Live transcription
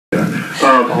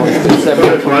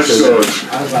Lunch goes,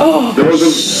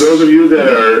 those of you that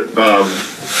are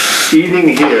eating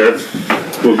here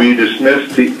will be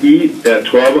dismissed to eat at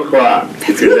 12 o'clock.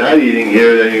 If you're not eating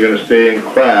here, then you're going to stay in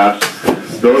class.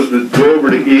 Those that go over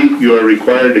to eat, you are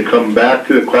required to come back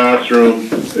to the classroom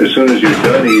as soon as you're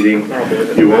done eating.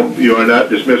 You are not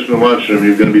dismissed from the lunchroom.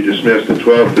 You're going to be dismissed at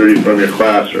 12:30 from your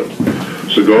classroom.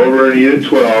 So go over and eat at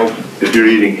 12 if you're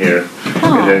eating here,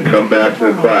 and then come back to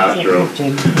the classroom,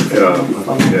 and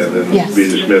then be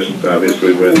dismissed,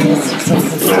 obviously, with...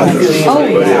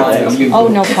 Oh,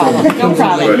 no problem. No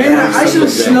problem. Man, I should have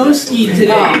snow skied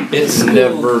today. It's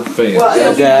never failed.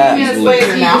 Well, minutes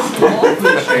later now.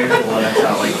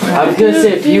 I was gonna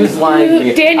say if he was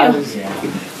lying. Daniel.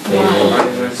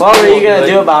 What were you gonna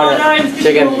do about it?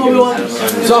 Chicken.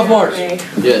 Sophomores.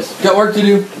 Yes. Got work to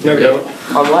do? Yep.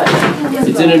 On what?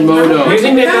 It's in Edmodo.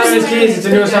 Using the dichotomous keys, it's a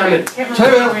new assignment.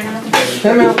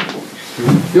 Time out.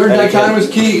 Your dichotomous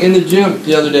key in the gym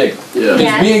the other day. Yeah.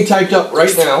 It's being typed up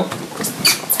right now.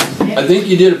 I think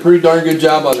you did a pretty darn good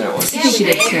job on that one. She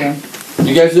did too.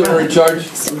 You guys that were in charge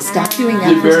Stop doing that.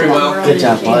 did very well. Good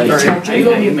job, buddy.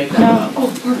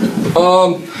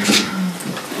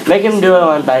 Make him do it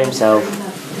one by himself.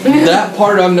 That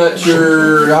part I'm not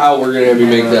sure how we're gonna have you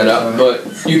make that up, but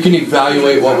you can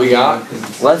evaluate what we got.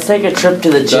 Let's take a trip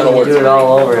to the gym and do it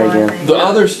all over again. The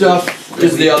other stuff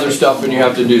is the other stuff, and you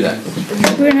have to do that.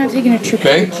 We're not taking a trip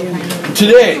Okay? to the gym.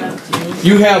 Today,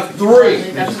 you have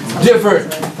three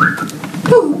different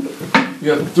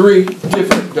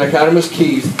dichotomous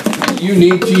keys you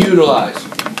need to utilize.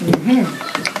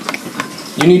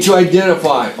 You need to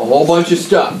identify a whole bunch of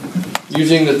stuff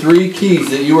using the three keys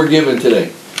that you were given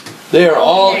today. They are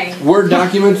all Word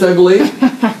documents, I believe.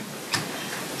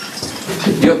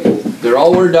 Yep, they're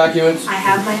all Word documents. I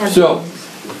have my husband. So,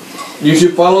 you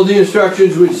should follow the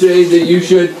instructions which say that you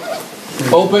should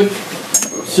open,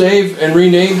 save, and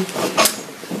rename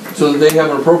so that they have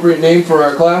an appropriate name for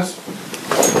our class.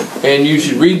 And you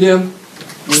should read them,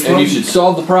 and you should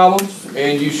solve the problems,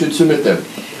 and you should submit them.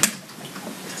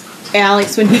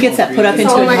 Alex, when he gets that put up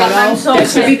into a photo, that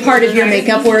should be part of your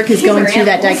makeup work, is going through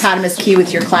that dichotomous key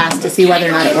with your class to see whether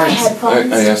or not it works.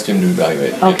 I asked him to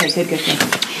evaluate. Okay, good.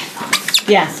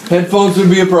 Yes. Headphones would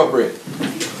be appropriate.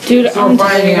 Dude, So I'm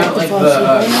finding out like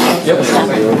the...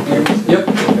 Yep.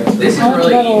 This is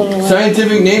really...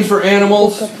 Scientific names for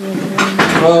animals,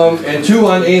 and 2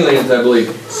 on aliens, I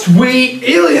believe. Sweet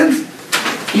aliens.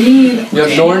 You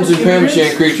have Norns and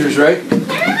Pamshan creatures, right?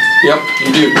 Yep,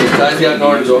 you do. Ty's got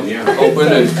Norns open,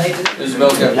 and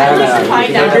Isabel's got My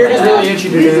beard is really itchy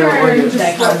today.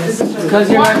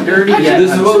 Because you're not dirty yet.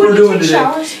 This is what we're doing today.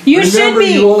 You should Remember,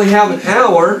 be. you only have an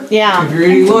hour if you're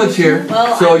eating lunch here,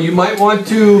 so you might want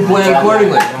to plan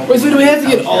accordingly. Wait, so do we have to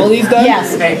get all these done?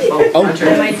 Yes.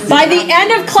 By the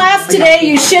end of class today,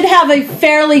 you should have a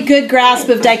fairly good grasp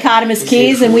of dichotomous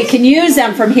keys, and we can use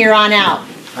them from here on out.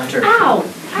 Ow!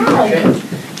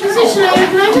 Can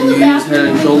I go to the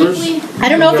bathroom really quickly? I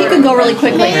don't know if you can go really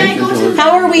quickly.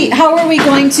 How are we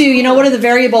going to, what are the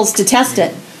variables to test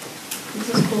it?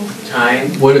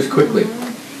 Time. What is quickly?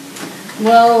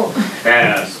 Well,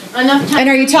 Fast. enough time. And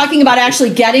are you talking about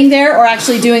actually getting there or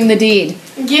actually doing the deed?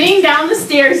 Getting down the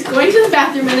stairs, going to the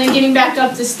bathroom, and then getting back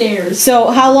up the stairs.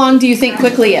 So how long do you think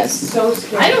quickly is? So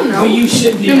scary. I don't know. Well, you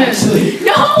should be, 2 minutes. actually.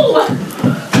 No!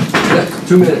 Yes,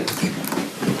 2 minutes.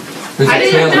 I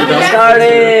didn't know that.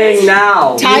 Starting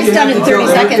now. Ty's done it in 30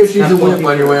 seconds. She's a wimp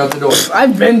on your way out the door.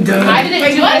 I've been done. I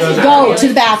didn't do it. Go to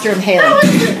the bathroom, Haley.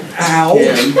 Ow.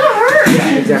 That hurt.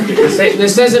 Yeah, exactly.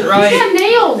 This isn't I right. got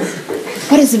nails.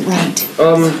 What isn't right?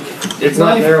 It's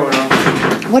not narrow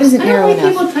enough. What isn't I don't narrow like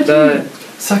enough? people touching The... me.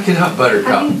 Suck it up,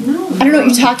 Buttercup. I don't know what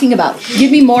you're talking about. Give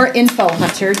me more info,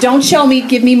 Hunter. Don't show me.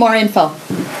 Give me more info.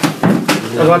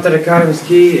 About the dichotomous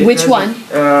key. Which one?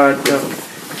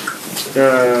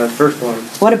 The first one.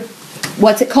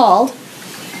 What's it called?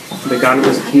 The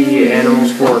dichotomous key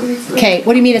animals for. Okay.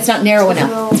 What do you mean it's not narrow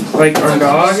enough? Like our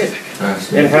dog, it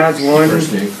has one,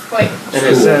 and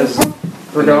it says,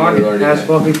 for dog, it has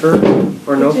fluffy fur,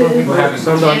 or no fluffy fur.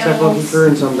 Some dogs have fluffy fur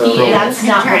and some dogs don't. That's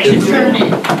not what you're doing.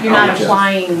 You're not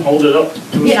applying. Hold it up.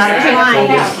 You're not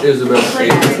applying. Isabel.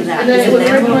 And then it was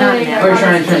Oh, you're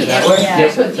trying to turn it that way?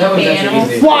 Yep, that was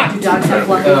actually easy. What? Do dogs have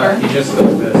fluffy fur? You just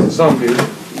like this. Some do.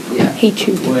 Hate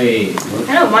you. Wait.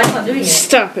 I know, mine's not doing it.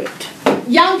 Stop it.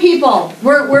 Young people,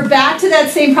 we're back to that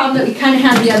same problem that we kind of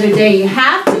had the other day. You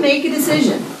have to make a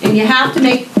decision, and you have to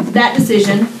make that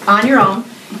decision on your own,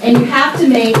 and you have to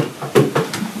make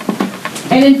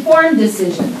an informed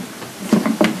decision.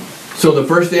 So the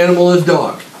first animal is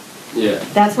dog. Yeah.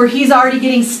 That's where he's already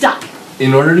getting stuck.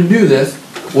 In order to do this,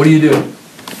 what do you do?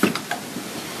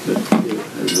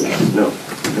 No.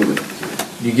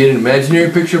 You get an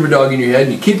imaginary picture of a dog in your head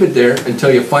and you keep it there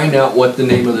until you find out what the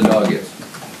name of the dog is.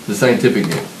 The scientific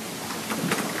name.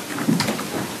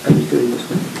 I'm just doing this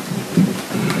one.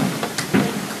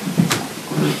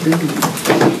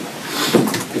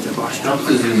 Helps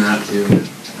to zoom out too.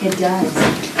 It does.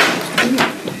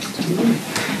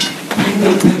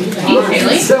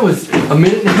 That was a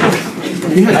minute and a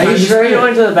half. You had Are time you to sure you spare.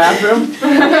 went to the bathroom? I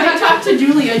talked to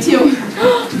Julia too.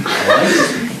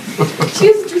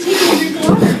 She's taking a drink of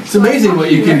water. It's amazing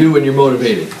what you can do when you're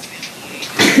motivated. I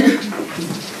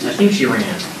think she ran.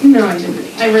 No, I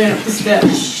didn't. I ran up the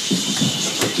steps.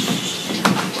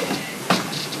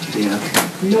 Yeah.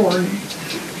 Lord.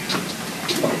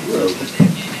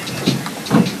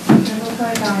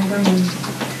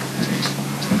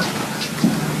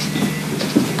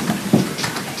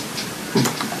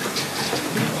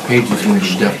 Paige is going to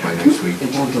be deaf by next week.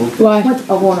 Why? What?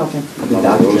 Oh, won't open.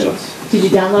 Did you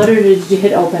download it or did you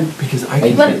hit open? Because I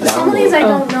can But some of these I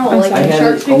don't know. Like, I can had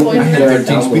sharks be I poisonous? had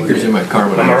 13 speakers in my car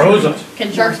when I was.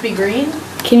 Can sharks be green?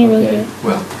 Can you really do it?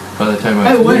 Well, by the time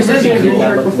I was. what is this?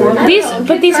 These,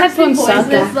 but these headphones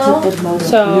suck.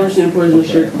 So,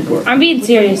 I'm being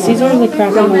serious. These are the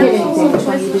crappy Don't hit ones.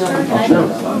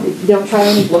 anything. Don't try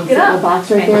anything. Look it up. The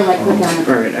box right there, like click on it.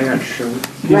 Alright, I got shown.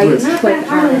 Right click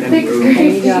on it. There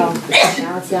you go.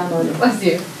 Now it's downloaded. Let's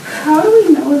do. How do we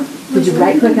know? Did you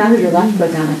right click on it or left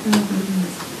click on it?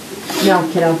 No,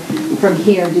 kiddo. From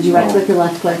here, did you right click or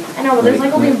left click? I know, but there's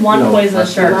like only one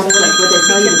poisonous shark. Left click, what they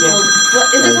tell you to do.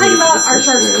 What, is this talking about our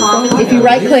sharks common? If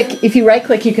you right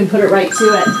click, you can put it right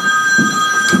to it.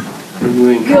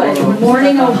 Good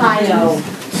morning, Ohio.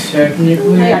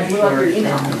 Technically, Hey, I blew up your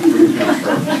email.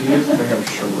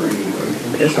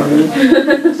 Piss on it.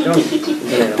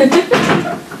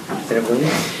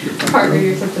 Partner,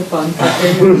 you're such a fun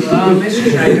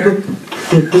Mr. Schneider.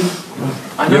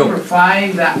 On number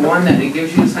 5, that one that it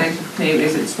gives you the scientific name,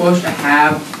 is it supposed to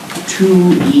have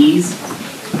 2 E's?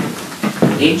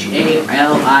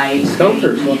 H-A-L-I.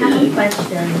 Stumper. I have a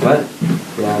question. What?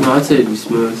 Yeah. No, I'd say it'd be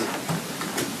smooth.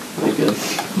 Like a,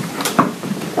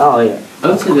 Oh yeah. I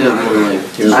would say that more like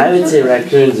I would say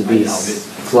raccoons would be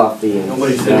fluffy and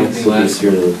Nobody said skunks anything would be last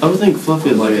year. smooth. I would think fluffy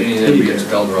is like a Any of teddy them bear. get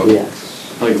spelled wrong. Yeah.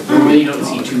 Like, well, you don't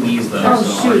see 2 E's though.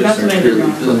 Oh, shoot, that's what I did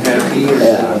wrong. Doesn't have E or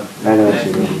Yeah. I know what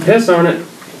you mean. Piss on it.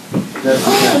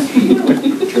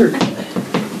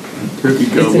 Turkey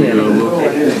It's an gobble animal. gobble.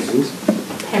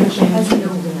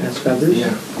 Has feathers.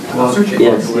 Yeah. Well, search it.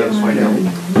 Yes. Find out.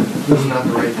 That's not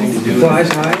the right thing to do. Flies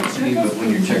high? But when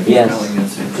you're checking Yes. spelling,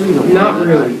 that's it. Not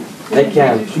really. They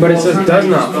can. But it says does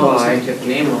not fly. Scientific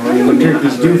name on it. But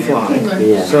turkeys do fly.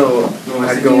 Yeah. So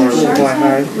I'd go on fly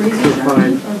high.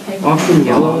 Fly often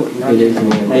yellow. Not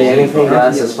Hey, anything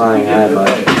else is flying high, but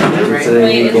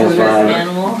considering you can't fly.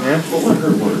 Animal. Yeah.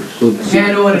 Yeah, I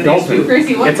know what it is Dolphin. too.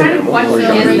 Gracie, what It's an kind of animal.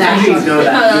 question is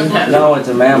that? No, it's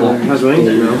a mammal. It has wings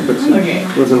now, but Okay.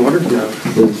 it lives in water now.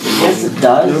 Yes, it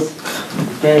does.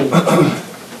 Okay. I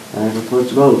have a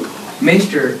floats boat.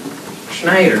 Mr.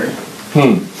 Schneider.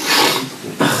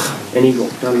 An eagle,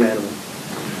 not an animal.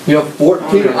 You have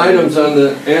 14 items on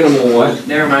the animal one.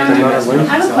 Never mind. I messed I up.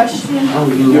 have a question. Oh,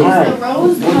 you Is the lied.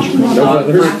 rose talking No about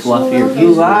feathers. actual You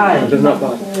lied. Does not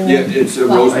fly. Yeah, it's a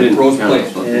rose plant. And rose? You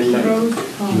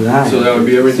lied. So that would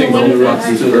be everything So what from the if rocks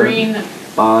it's to the. green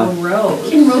rose?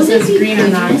 Can roses Is be it green or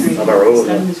not poisonous? green? How about rose?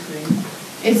 Stem is green.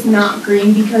 It's not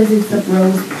green because it's the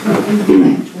rose.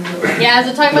 Yeah, is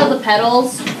it talking about the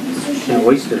petals? An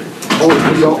oyster. Oh,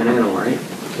 it's an animal, right?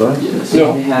 What?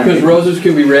 No, because roses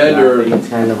can be red or It's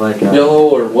kind of like a yellow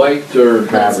or white or.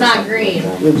 But it's not green.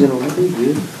 Lives in a what,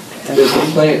 dude? It's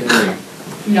a plant green.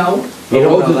 No. The You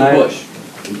don't rose is know a that? bush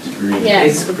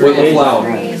Yes. with a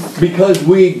flower. Because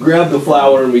we grab the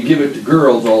flower and we give it to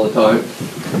girls all the time,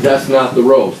 that's not the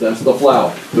rose, that's the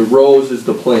flower. The rose is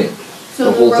the plant. So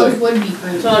The the whole rose thing. would be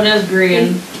green. So it is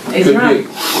green. It's Could not. be.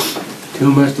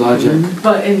 Too much logic.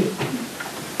 But in.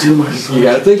 Too much You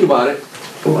gotta think about it.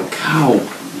 Oh, a cow.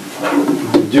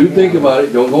 Do think about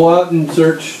it. Don't go out and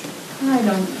search I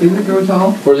don't. Didn't it grow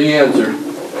tall? for the answer.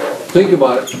 Think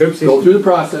about it. Oopsie. Go through the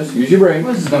process. Use your brain.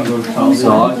 What's this not grow tall?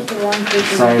 Dog.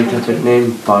 Scientific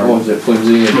name, Oh, bark. is it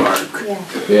flimsy?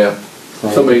 And, yeah.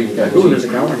 Somebody got Ooh, there's a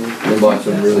cheap. cow in here. They bought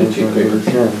some really cheap paper.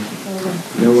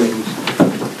 No wings.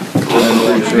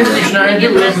 Mr. Schneider,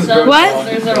 roses grow What? tall.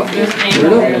 There's a name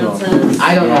here that says.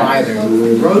 I don't know either.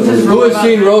 Roses Who has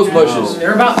seen rose bushes?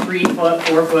 They're about 3 foot,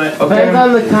 4 foot. Depends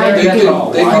on the kind. They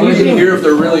can you can hear if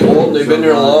they're really old and they've been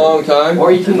there a long time.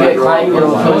 Or you can get climbing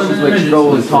rose bushes, which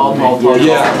grow tall.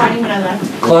 Yeah, Finding what I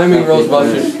left. climbing rose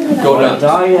bushes go nuts.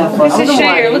 Dog, yeah. Mr.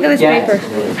 Shader, look at this Yeah.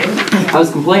 paper. I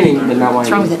was complaining, but not whining.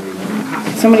 What's wrong with it?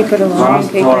 Somebody put a long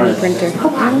paper in the printer.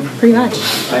 Pretty much.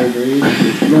 Ivory.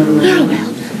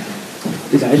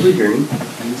 Is Ivory green?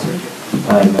 I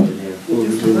have no idea.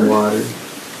 In water.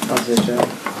 How's this, Jack?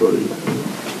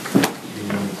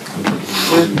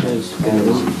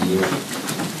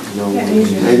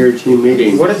 I heard team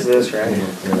meeting. What is this, right?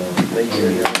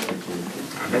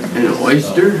 An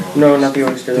oyster? No, not the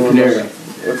oyster. The one Canary.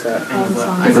 What's that?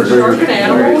 Short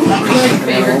animal,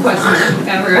 favorite question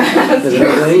ever asked.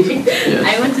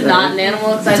 I went to dot an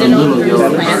animal because I didn't know if there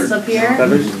was plants up here.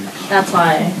 Feathers? That's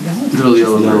why. Little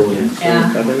yellow bird. Yeah.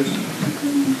 Feathers? I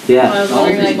Yeah. was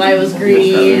wondering like why it was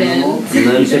green and. And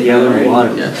then you said yellow in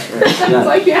water. It's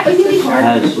like yeah, it's like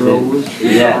Has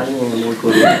yeah.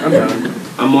 I'm done.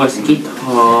 A mosquito.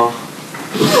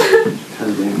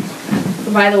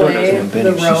 By the way,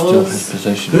 the rose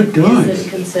isn't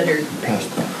considered.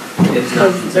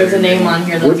 Because there's a name on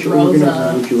here that's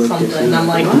Rosa something, and I'm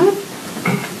like, what?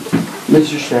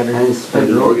 Mr. Shredder.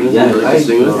 Yeah.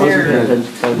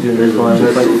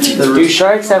 Do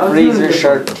sharks have razor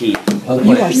sharp teeth?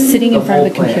 You are sitting in front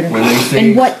of the computer.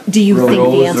 And what do you think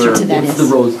the answer to that is?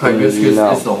 Hibiscus,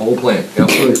 it's the whole plant. Yep.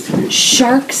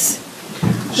 Sharks,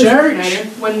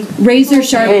 When razor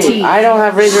sharp Hey, teeth. I don't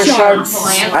have razor sharp.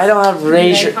 I don't have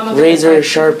razor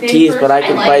sharp teeth, but I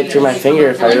could bite through my finger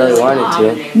if I really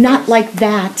wanted to. Not like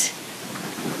that.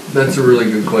 That's a really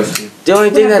good question. The only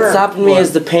thing that's stopping me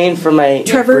is the pain from my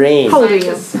Trevor, brain. how old are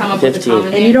you? 15.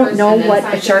 And you don't know what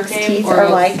a shark's teeth are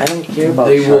like? I don't care about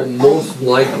They will sharks. most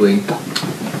likely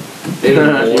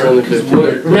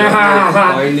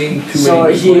finding too So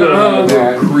many he-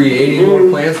 they're creating more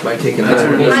plants by taking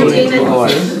Hi, David.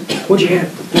 What'd you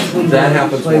have? That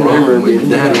happens more often. When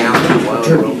that happens,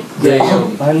 they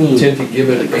Funny. tend to give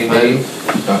it a name,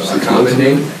 a common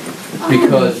name,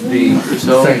 because the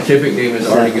scientific name is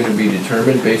already going to be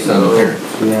determined based on appearance.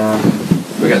 Yeah.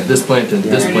 We got this plant and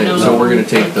this plant, so we're going to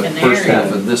take the first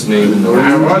half of this name and the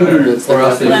rest. Or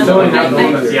else they So it's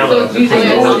usually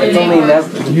a common It's only name.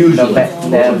 never. usually.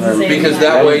 Never. Because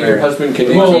that way your husband can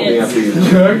name something after you.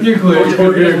 Technically, it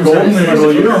could be a gold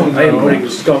medal, you don't I am know. putting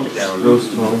skunk down.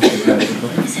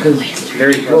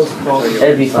 Very close.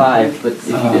 It'd be 5, but if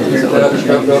you did.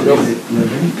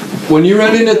 When you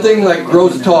run into a thing like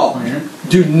grows tall,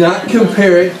 do not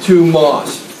compare it to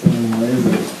moss.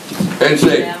 And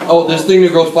say, oh, this thing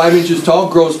that grows 5 inches tall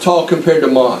grows tall compared to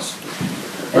moss.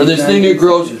 Or this thing that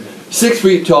grows 6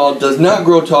 feet tall does not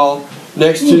grow tall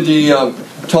next to the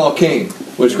tall cane,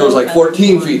 which grows like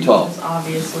 14 feet tall.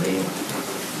 Obviously.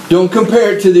 Don't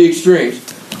compare it to the extremes.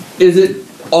 Is it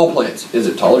all plants? Is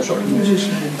it tall or short?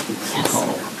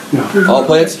 All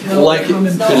plants? Like it.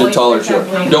 Is it tall or short?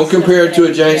 Don't compare it to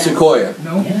a giant sequoia.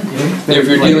 If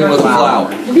you're dealing with a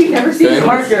flower. You've never seen a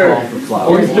marker. Is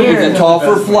it tall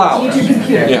for flowers?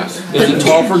 Yes. Is it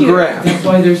tall for grass? That's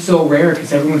why they're so rare,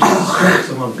 because everyone just strips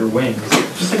them of their wings.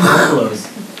 Just like buffaloes.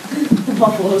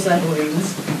 Buffaloes have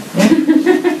wings.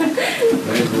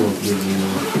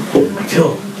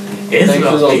 Until Thanks to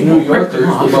those New Yorkers, the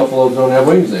buffaloes don't have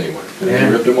wings anymore. They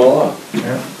ripped them all off.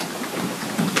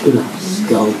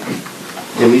 Skunk.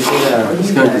 Can we see that?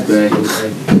 Skunk is bad.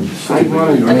 A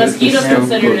mosquito's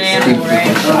considered an animal, right?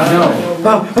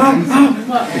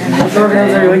 What's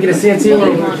organisms are you making a CNC? No,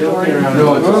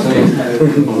 it's the same.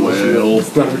 Well,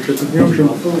 it's not a trip in the ocean.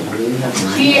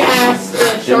 She asked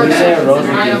the short we say a rose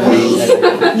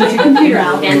Get your computer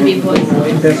out and be voiced.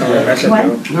 That's all right. I said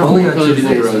no. How long ago did you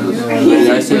think roses?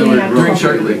 I said the word during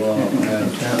Shark Week.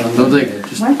 Don't think,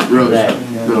 just rose.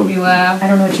 No. We laugh. I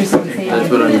don't know what you're saying. That's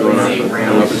what I'm going on. I don't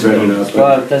know if it's right or not.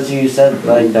 Well, because you said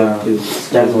like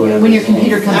definitely. When your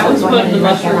computer comes I up, was go putting ahead the and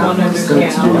write that mushroom out. on under So the to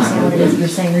understand what it is you're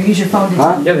saying, or use your phone to.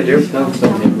 Huh? Yeah, they do.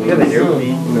 Yeah, they do.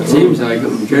 It seems like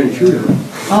I'm trying to shoot him.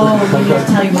 Oh, you need to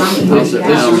tell your mom that you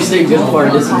This should stay good far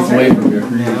distance away from here.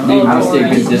 Need to stay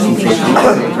good distance from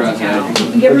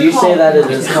here. Would you say that it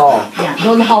is tall? Yeah, go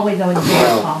in the hallway though and say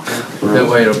it's tall. That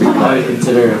way it'll be I would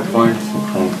consider it far.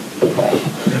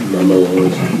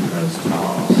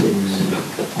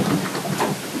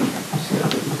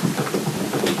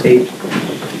 Eight.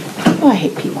 Oh, I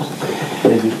hate people.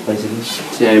 Maybe places.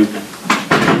 Same.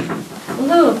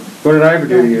 Woohoo. What did I ever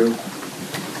do to you?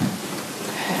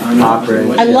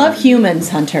 I love humans,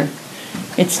 Hunter.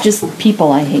 It's just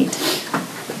people I hate.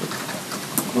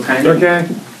 What kind? Okay.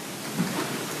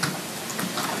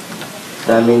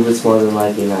 That means it's more than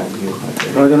likely not you.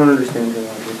 No, I don't understand your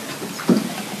logic.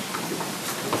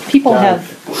 People have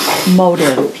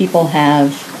motive. People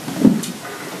have.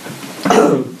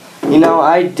 You know,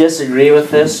 I disagree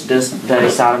with this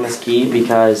dichotomous key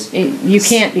because, You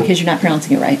can't because you're not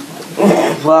pronouncing it right.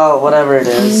 well, whatever it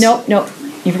is. Nope, nope.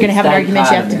 If you're gonna have an argument,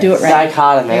 you have to do it right.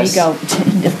 Dichotomous. There you go.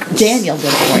 Daniel did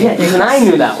it for you. Yeah, even I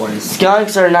knew that one.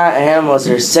 Skunks are not animals,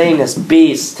 they're Satanist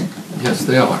beasts. Yes,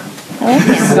 they are. I like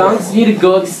animals. Skunks need to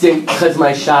go extinct because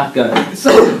my shotgun.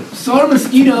 So are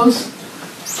mosquitoes.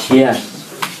 Yes.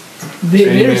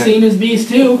 They're seen as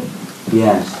beasts too.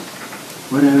 Yes.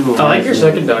 I like your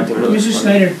second document. Mr.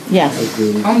 Schneider, Yes.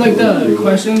 on like the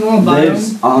questions on the bottom,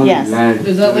 Lives on Yes. land.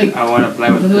 is that like, I want to play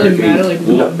with does it like turkey. matter like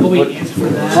what we answer for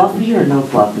that? Fluffy or no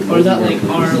fluffy? Or is that like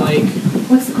our like,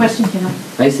 What's the question, Kim?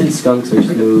 I said skunks are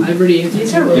smooth. I've already answered.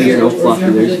 These are for weird. There's no this. fluffy, Or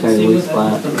is there's it kind of same loose with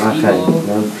flat. the Okay, eagle?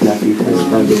 no fluffy.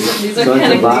 These are Going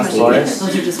kind to of Black creepy. Forest?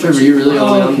 Those are just. Trevor, you really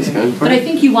only on the Okay. skunk But part? I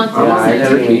think you want the Yeah, I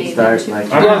never to can be start too. my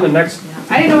I'm on the next.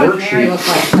 I didn't know what canary looked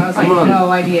like, so I was like, I'm on. no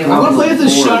idea. I wanna play with the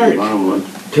shark.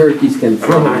 Turkeys can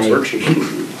fly.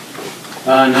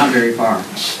 Not very far.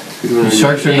 The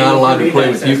sharks are not allowed to play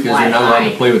with you because they're not allowed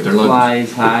to play with their lungs.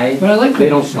 Flies high. But I like They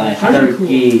don't fly. Sharks are cool.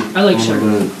 Turkey. I like sharks.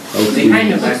 They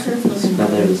kind of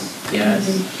feathers. Yes.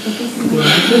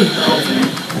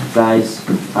 Flies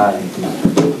high.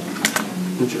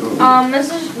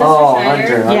 Mrs. Oh,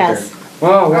 Schneider. Hunter. Yes.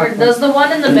 Whoa, Or what? does the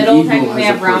one in the middle technically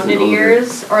have rounded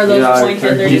ears, or are those Yeah, pointed?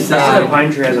 They're turkey just This is a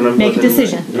pine tree has an Make a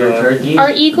decision. Your turkey?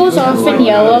 Are eagles often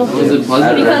yellow? Is it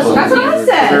pleasant? Because that's what I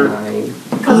said.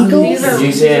 Because these are Did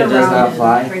you say it these are does not rounded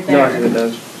fly? right No, I there. think it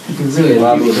does.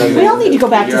 Well, because We all need to go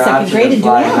back to your second option grade and do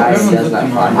fly high, animals. it does not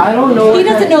fly. I don't know. He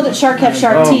doesn't know that shark have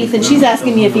sharp teeth, and she's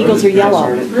asking me if eagles are yellow.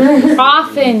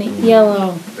 Often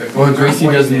yellow. Well, Gracie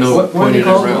doesn't know pointed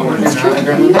at round.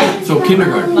 So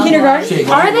kindergarten. Kindergarten? Shake.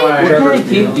 Are they? What kind of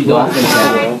teeth do dolphins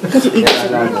have? Because the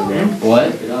eagles are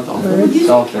What?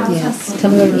 Dolphins. Yes.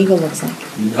 Tell me what an eagle looks like.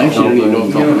 Actually, don't even know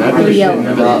if dolphins They're yellow.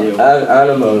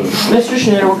 Animals. Mr.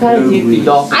 Schneider, what kind of teeth do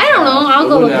dolphins I don't know. I'll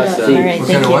go look it up. All right, What kind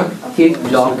thank of you. what? Teeth do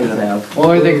dolphins have?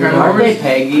 Or are they kind Aren't they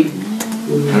Peggy? I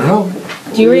don't know.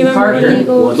 Do you remember what an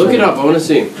eagle looks Look like? it up, I wanna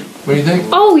see. What do you think?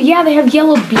 Oh yeah, they have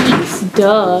yellow beaks.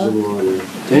 Duh.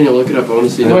 Daniel, look it up, I wanna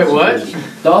see. Wait, what?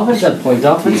 Dolphins have points.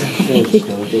 Dolphins have fins,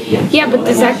 don't they? Yeah, but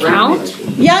does that count?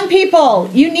 Young people,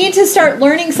 you need to start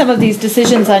learning some of these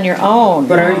decisions on your own.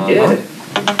 But I already did.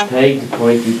 Peg,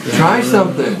 pointy. Try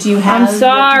something. Do you I'm have?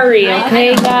 sorry,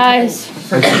 okay, guys?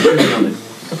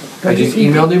 I just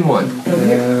emailed him one.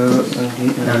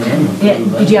 Yeah,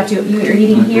 did you have to? You're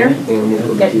eating here.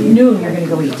 At noon, you're gonna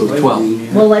go eat.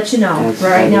 12. We'll let you know.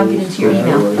 Right now, get into your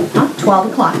email. Huh?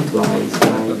 12 o'clock.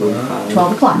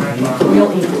 12 o'clock.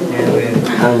 You'll eat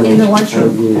in the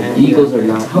lunchroom, Eagles are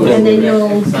not. and then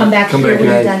you'll come back Come here back when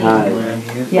you're here. done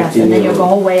eating. Yes, and then you'll go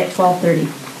away at 12:30.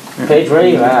 Paige, where are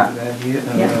you at?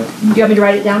 Yeah. Do you want me to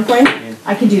write it down for you?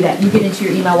 I can do that. You get into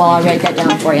your email while I write that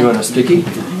down for You you. want a sticky?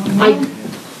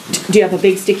 Do you have a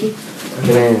big sticky?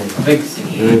 Can Big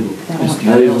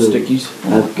I Little stickies.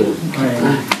 That's good.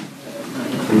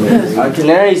 Our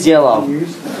canary's yellow.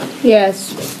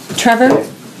 Yes. Trevor?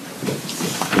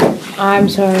 I'm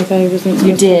sorry, I thought he wasn't.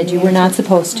 You did. You were not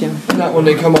supposed to. Not when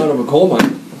they come out of a coal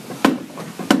mine.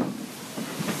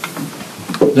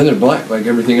 Then they're black like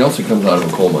everything else that comes out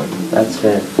of a coal mine. That's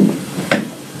fair.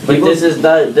 But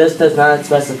this does not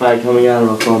specify coming out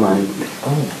of a coal mine.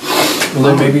 Well,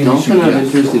 then maybe you should Dolphin have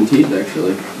guess. interesting teeth,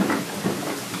 actually.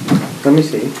 Let me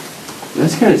see.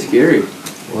 That's kind of scary.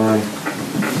 Why?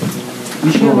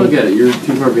 You should look at it. You're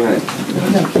too far behind.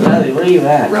 Natalie, where are you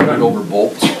at? Rounded over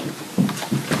bolts.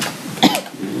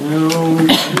 No,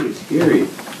 it's pretty scary.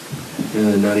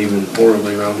 Yeah, they're not even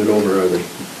horribly rounded over, are they?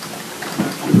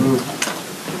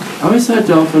 I always thought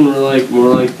dolphin were like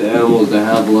more like the animals that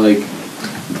have like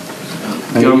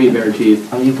gummy bear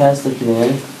teeth. Are you past the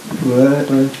canary?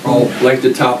 Oh, like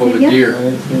the top of a deer.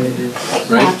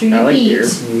 Right? After you I like eat,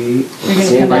 deers. you're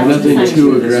gonna come back to Nothing the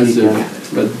too center.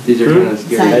 aggressive, but these are kind of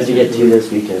scary. How'd you get to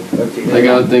this weekend? Like I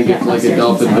would think if like a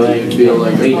dolphin would feel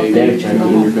like a baby in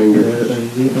your finger.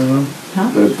 Huh?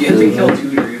 But You have to kill two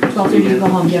to 12:30 to go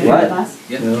home. Do you have What? your bus?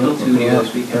 You have to kill two to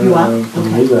this weekend. You up? You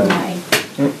Okay. will. Bye.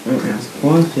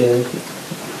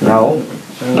 No.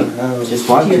 Just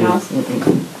want To your to. house? What's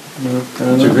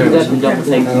your you got grandma's? the double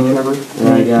tank too, Trevor? And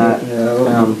I got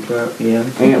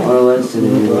antlerless and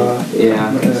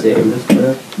Yeah, same.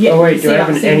 Yeah. Oh, wait, do say I have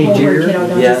out- an say any whole word, deer? kiddo,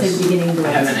 don't Yes. just say the beginning of the I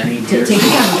haven't words. any Take deer. your time if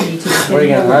you need to. Say where are you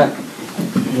the whole gonna word. hunt?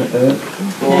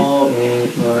 Well,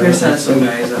 Chris has some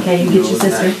guys that. Okay, you get your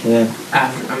sister.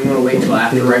 After, I'm gonna wait till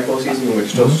after rifle season, which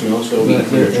still snows, so it'll be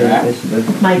easier to track.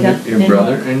 Micah. Your Nick,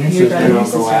 brother and your Your brother and your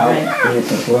sister.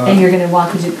 sister, right. And you're gonna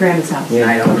walk to grandma's house.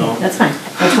 I don't know. That's fine.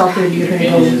 At 12:30, you're gonna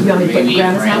go, you want me to put Maybe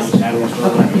grandma's house?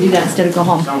 Okay, you do that instead of go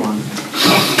home. Someone.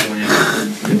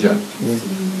 Good job.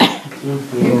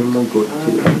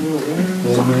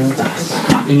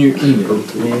 In your email.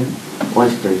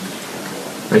 Oysters.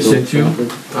 I sent you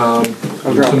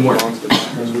some work.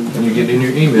 And you get in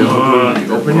your email,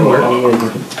 you open your work,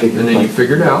 and then you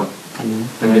figure it out, and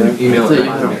then you email it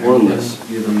back to me.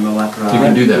 You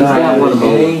can do that.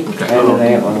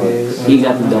 Okay. He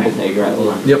got the double tag right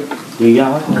away. Yep. You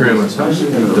got it? Grandma's house.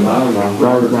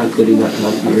 Rob's not good enough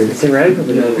here. It's ready for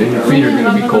the And your feet are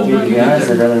gonna be cold when you get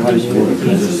there.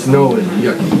 Because the snow is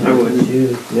yucky. I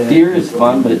would. Deer is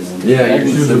fun, but it's Yeah, your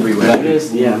shoes will be wet.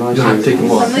 yeah. You don't have to take them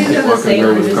off. You Some can't of walk the on the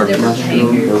road same, with just different carpet.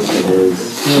 behaviors.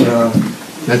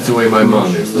 That's the way my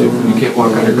mom is too. You can't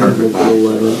walk under carpet.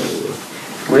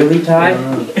 Really, Ty?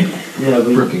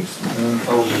 Brookings.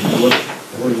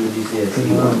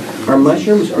 Our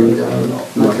mushrooms are Yeah,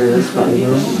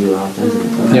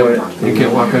 you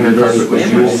can't walk under carpet with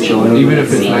shoes, even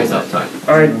if it's nice outside.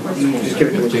 Alright, just give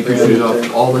it to me. Take your shoes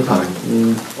off all the time.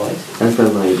 That's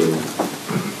what I do.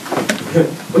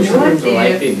 Which What ones are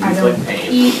like if they I inflict don't pain?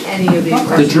 eat any of these?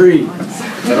 The tree.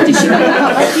 You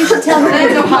should tell her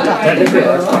to pop up. Technically,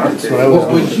 that's not. What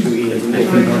would you eat?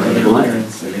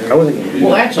 I wasn't gonna eat.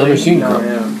 Well, actually, machine crop. I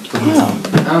don't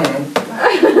know.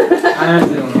 I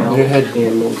honestly don't know. It had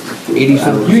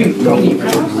 80-something.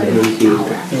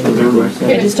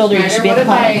 I just told her you should be at the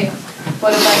pop.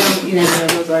 What if I don't eat any of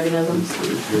those organisms?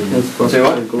 Say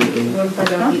what? What if I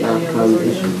don't eat any of those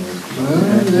organisms?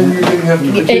 Then you're gonna have to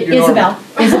keep your normal.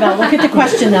 Isabel, look at the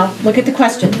question though. Look at the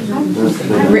question.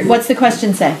 What's the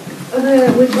question say?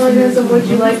 Which organism would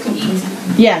you like to eat?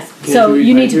 Yes, so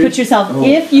you need to put yourself,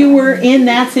 if you were in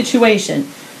that situation,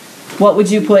 what would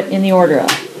you put in the order of?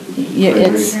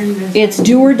 It's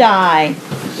do or die.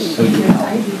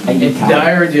 It's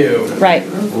die or do. Right.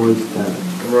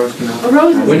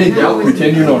 When in doubt,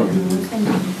 pretend you're normal.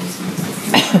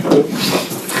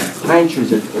 Pine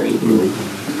trees are great.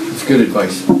 It's good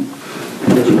advice.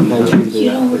 You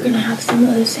know we're gonna have some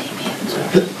of the same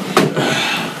answer.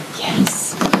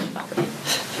 Yes.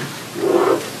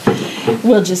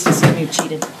 We'll just assume you've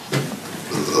cheated.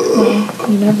 Well,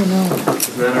 you never know.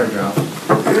 Isn't that our job?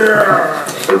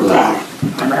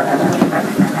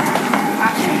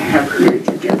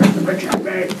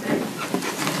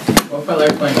 What if I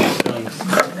like playing with skunks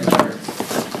and sharks?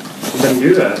 Then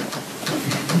do that.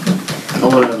 I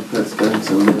want to have a pet skunk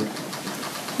someday.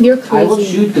 You're I will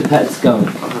shoot the pet skunk.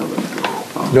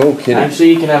 No kidding.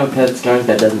 Actually, you can have a pet skunk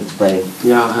that doesn't spray.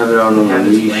 Yeah, I'll have it out on my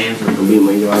leash. It'll be in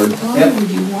my yard.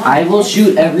 I will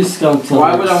shoot every skunk till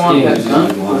Why would I want that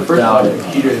skunk? Well, first of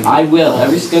all, I will.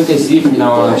 Every skunk I see from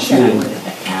now on, I'm shooting.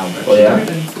 Oh yeah?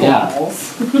 Yeah. Well,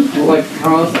 like,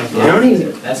 how else?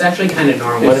 That's actually kind of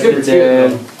normal. What if it's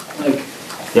in Like,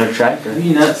 your tractor?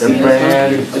 you nuts. The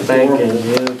brand spanking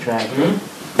new tractor.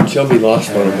 Shelby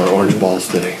lost one of her orange balls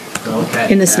today.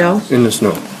 Okay. In the snow? In the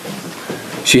snow.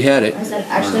 She had it,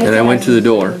 and I went to the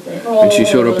door, and she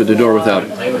showed up at the door without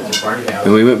it. Play with your party house.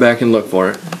 And we went back and looked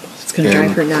for it. It's gonna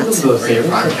drive her nuts. Or your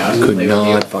party house. Could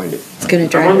not find it. It's gonna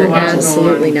drive her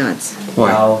absolutely nuts.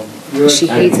 Why? She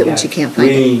hates it when she can't find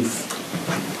it. Wings.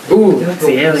 Ooh, that's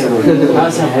the alien.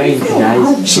 How's that wings,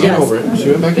 guys? She Get does. over it. She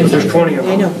went back in. There's 20 of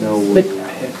I them. know, but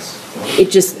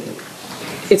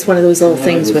it's one of those little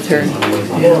things with her.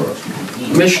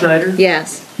 Miss Schneider,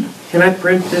 Yes. can I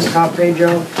print this top page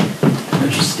out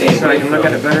Just stay so I away can from look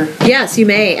at it better? Yes, you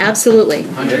may, absolutely.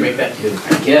 I'm gonna make that too.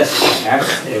 Yes, I have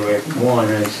to stay away from one,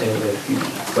 I'd say that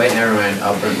Wait, never mind.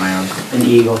 I'll print my own. an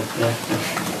eagle. Yeah.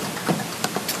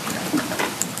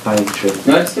 Pine tree.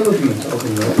 No, it's still with me.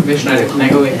 Miss Schneider, can I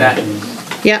go get that?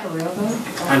 Yeah.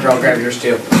 Andrew, I'll grab yours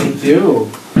too. They do.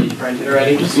 Did you print it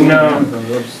already? No.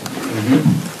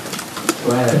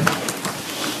 Go ahead.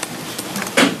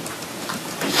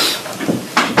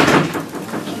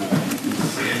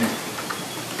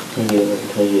 Can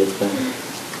you get that?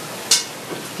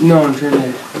 No, I'm trying to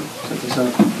set this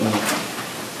up.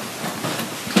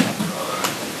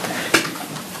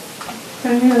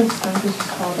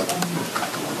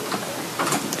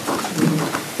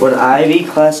 Would ivy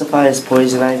classify as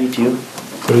poison ivy too?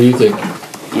 What do you think?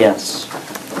 Yes.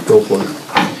 Go for it.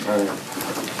 Alright.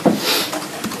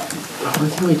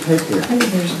 What can we type here?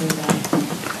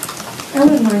 I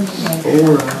wouldn't mind that.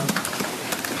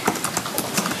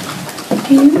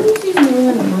 Can you really see more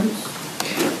than a month?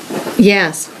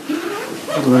 Yes.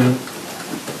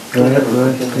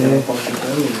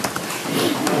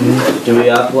 Do we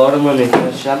upload them when we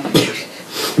finish up?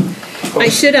 I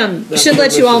should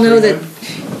let you all know that,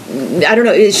 I don't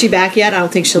know, is she back yet? I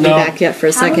don't think she'll be back yet for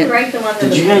a How do we second. write the one that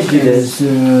Did you guys do this?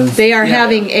 They are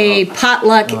having a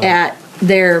potluck at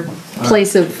their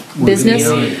place of business.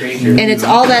 And it's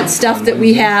all that stuff that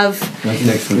we have.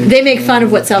 They make fun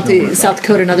of what South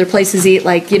Dakota and other places eat,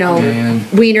 like, you know,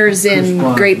 wieners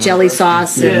and grape jelly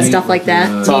sauce and stuff like that.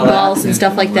 Meatballs and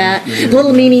stuff like that.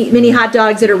 Little mini hot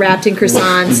dogs that are wrapped in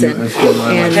croissants and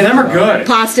them are good.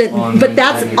 Pasta. But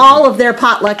that's all of their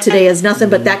potluck today is nothing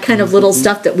but that kind of little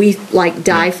stuff that we like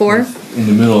die for. In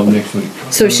the middle of next week.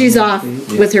 So she's off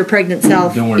with her pregnant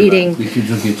self Don't worry eating. about it. The kids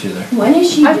will get you there. When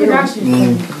is she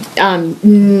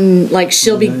due? Like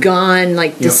she'll be gone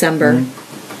like December.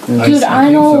 Dude, I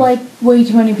know like way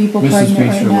too many people Mrs. pregnant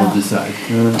right Fincher will now. decide.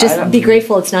 Just be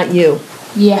grateful it's not you.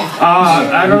 Yeah.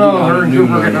 I don't know. Her and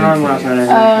Cooper getting on last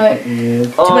night.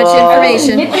 Too much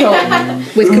information. Mitchell.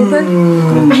 With Cooper?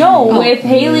 No, with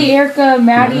Haley, Erica,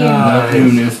 Maddie,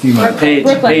 and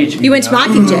Paige. You went to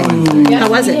Mockingjay. How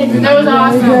was it? That was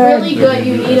awesome. Really good.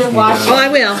 You need to watch Oh, I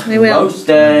will.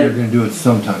 They're going to do it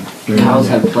sometime. Cows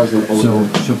have pleasant odor. So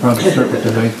she'll probably start with the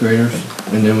 9th graders,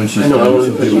 and then when she's done,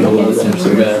 she'll put you on the 10th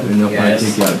graders, and they'll probably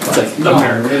take you out of class.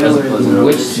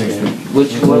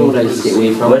 Which one would I stay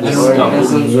away from? Which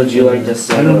organisms would you like to I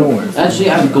send? don't know where. Actually,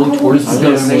 I would go towards the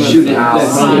Shoot it out. It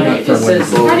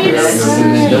says Make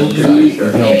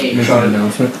an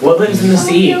announcement. what lives in the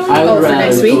sea? I would for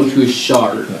next rather week? go to a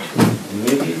shark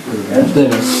than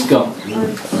a skunk.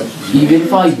 Even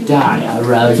if I die, I'd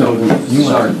rather go to a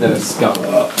shark than a skunk.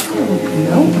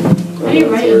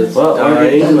 Well,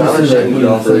 alright, I'm not sure you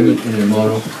offer. In your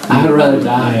motto. I'd rather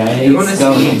die. I hate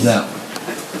skunks. Out.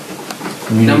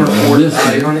 Number 4, This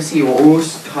you want to see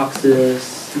O's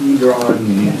toxicity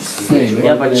Same.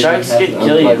 Yeah, but sharks could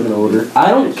kill you.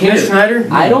 I don't care. Schneider?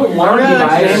 I don't want to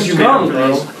buy a skunk.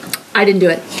 I didn't do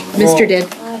it. Mister did.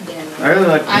 I really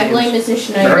like. I blame Mrs.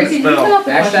 Schneider. Very spell.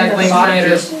 Hashtag blame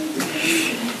Schneider.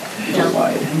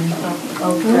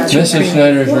 Mrs.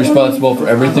 Schneider is responsible for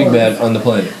everything bad on the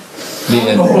planet. The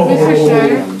end. Mr.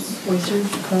 Schneider.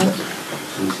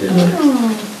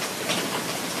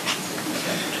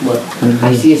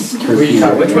 I see a turkey.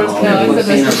 Which one's No, it's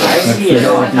a I see it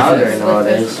all out there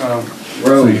nowadays. So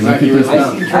you look at this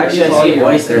now. Actually, I see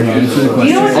oyster. Answer the I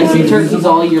question. see turkeys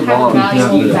all year long.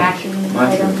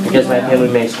 Because my family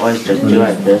makes oysters too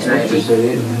at this.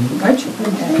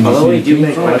 Although we do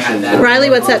make oysters. Riley,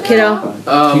 what's up, kiddo?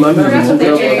 I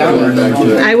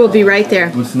I will be right there.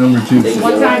 What's number 2?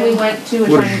 One time we went to a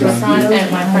Chinese restaurant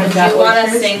and my friend got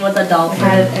oysters. Sing with a doll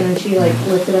head and then she like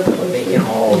lifted up the oyster.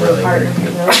 all really Part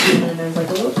and there's like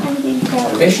a little tiny baby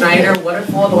cat. Miss Schneider, what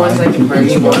if all the ones that you bring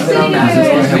you want it on that?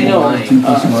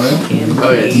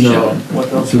 Oh yeah, no.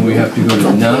 So we have to go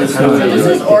to non-smile. This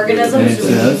is organisms, so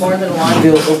we need more than one.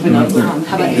 Open up.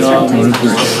 How about this one?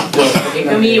 It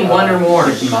can be one or more.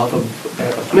 Miss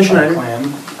Schneider?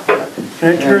 Can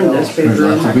I turn this paper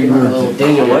Lots of big words.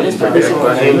 Daniel, what is the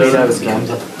difference between made out of skunk?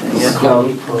 Do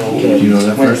you know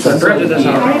that first one? I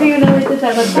didn't even know they did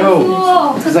that, but that's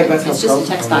cool. Because like that's how It's just a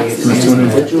text box. It's First just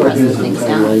one is things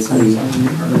down.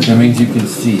 that means you can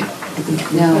see it.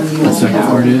 No, you The second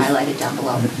part is highlight it down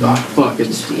below. fuck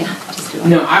it's Yeah, just do it.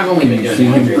 No, I've only been you doing see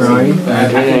him it. crying. You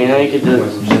know you could do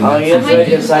this. Oh, you have to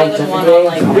do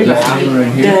scientifically? This one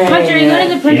right here. Hunter, you go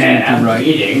to the printer. To right.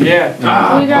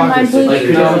 Yeah. Will you grab mine, please? Like,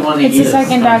 who doesn't want to It's eat the it?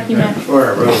 second document. We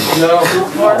forgot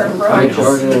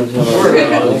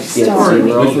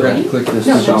to click this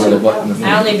little button. I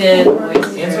only did.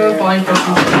 Answer the following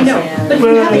questions. I know, but you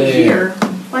have it here.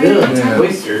 Why didn't you type it?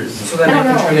 Oysters. So that I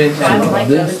can turn it I don't like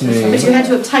into. those. This name. But you had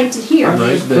to have typed it here.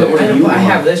 Right But there. I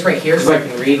have this right here so I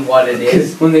can read what it is.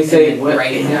 Because when they say and then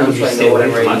write it down so I know what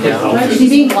I'm writing down. Is he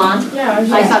being blonde? Yeah,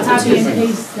 I thought so too.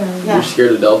 you're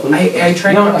scared of dolphins. I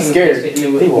tried No, I'm copying scared. and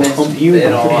pasting They will hump you.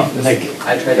 it all up. Like,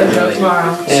 I tried that really.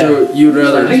 so you'd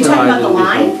rather Are you talking about the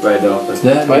line? by a dolphin?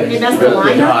 That Maybe that's the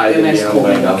line?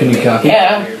 Can you copy?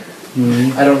 Yeah. I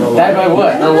don't know. That by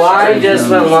what? The line just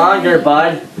went longer,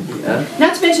 bud. Not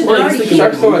to mention, Well, they're you already think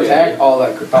sharks here. don't attack all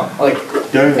that, like,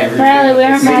 everything. Riley, we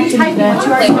aren't So you matching type today. what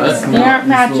you already have. We aren't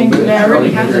matching today.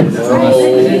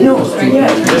 Oh.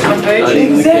 This one page?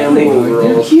 Exactly.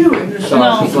 They're cute.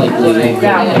 No. It's like living. I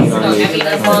mean,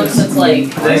 as long as it's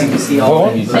like Then you see all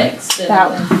of these. fixed. That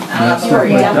one.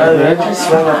 Sorry, yeah. I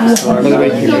just went up the store. I mean,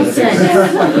 like, you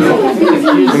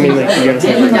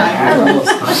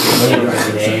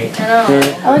I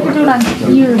like to do it on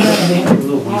here better.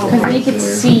 Because they could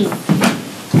see.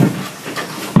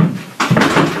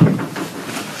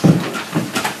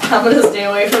 I'm gonna stay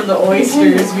away from the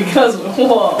oysters because,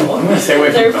 whoa, I'm gonna stay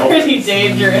away they're pretty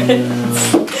dangerous.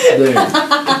 There.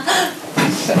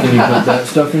 Can you put that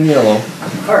stuff in yellow?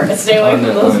 Or stay away On from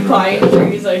that those line. pine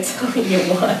trees, I tell you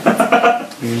what.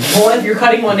 Well, if you're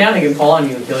cutting one down, it can fall on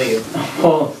you and kill you.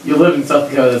 Oh, you live in South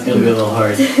Dakota, it's gonna be a little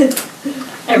hard.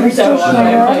 Every every time I walk I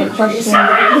have a by. question.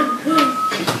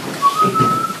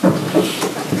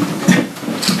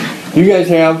 You guys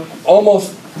have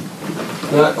almost,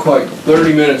 not quite,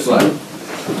 30 minutes left.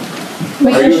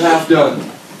 Are you half done?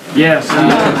 Yes. I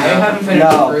haven't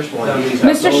finished the first one.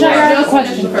 Mr. Schneider, I have a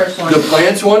question. The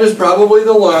plants one is probably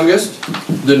the longest.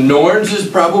 The Norns is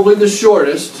probably the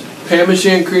shortest.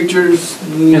 Pamashant creatures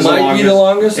might be the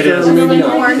longest, It is. or maybe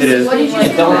not. It is. I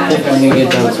don't think I'm gonna get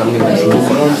done, so I'm gonna make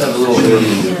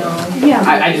Yeah.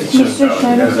 I just took Mr.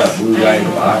 Schneider. that blue guy in the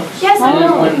box. Yes, I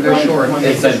know. when they're short.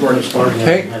 It said short.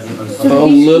 Okay. A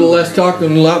little less talk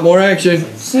and a lot more action.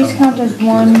 These count as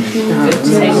 1, 2,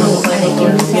 3, 4,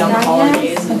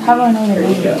 and how do I know their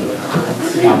name?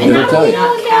 I'm gonna tell you.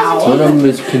 One of them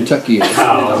is Kentucky.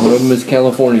 One of them is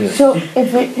California. So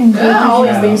if it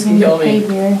engages your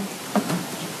behavior,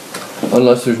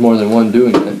 Unless there's more than one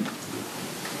doing it.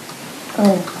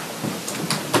 oh.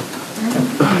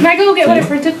 Can I go get what I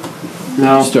printed?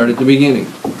 No. Start at the beginning.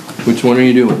 Which one are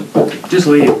you doing? Just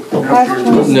leave.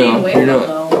 No, you're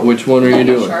not. Which one are you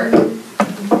doing?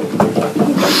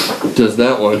 Does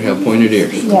that one have pointed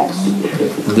ears? Yes.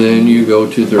 Then you go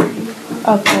to 3.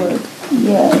 Upward.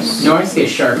 Yes. No, I see a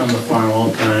shark on the farm all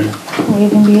the time.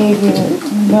 Waving behavior.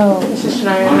 No. Mr.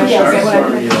 Schneider, yes, I what I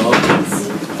printed.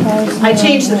 I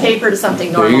changed the paper to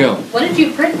something There normal. you go. What did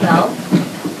you print, Mel?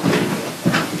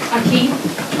 A key?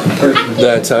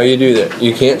 That's how you do that.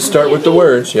 You can't start with the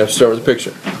words, you have to start with the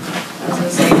picture. I was gonna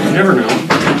say. You never know.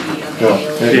 No,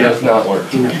 it does not work.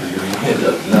 It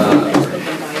does not work.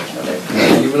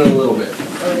 Not even a little bit.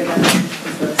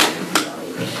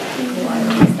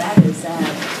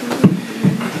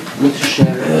 Mr.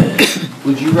 Schneider,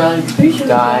 would you rather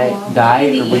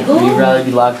die, or would you rather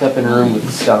be locked up in a room with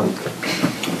a skunk?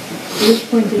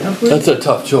 That's a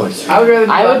tough choice. I would rather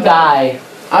be I would die.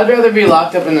 I'd rather be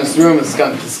locked up in this room with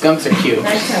skunks. Skunks are cute.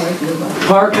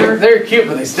 Parker, They're cute,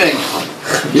 but they stink.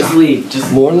 just leave.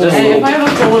 Just More than Hey, a if I have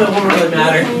a cold, it won't really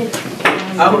matter.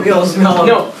 I won't be able to smell them.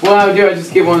 No, what I would do, I'd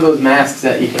just get one of those masks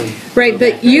that you can. Right,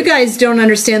 but you guys don't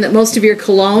understand that most of your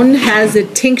cologne has a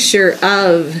tincture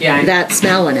of Yeah, that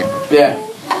smell in it. Yeah.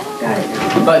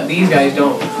 But these guys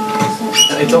don't.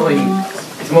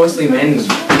 It's mostly men's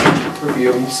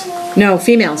perfumes. No,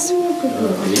 females. I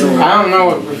don't know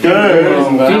what perfume is,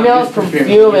 but Females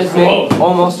perfume is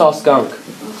almost all skunk.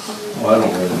 I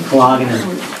don't really. Clogging it.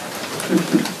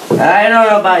 I don't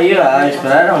know about you, Alex,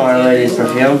 but I don't wear ladies'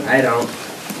 perfume. I don't.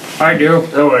 I do.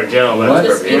 I wear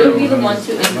gentleman's It'll be the one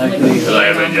to inflict. I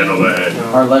am a gentleman.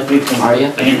 Or likely from are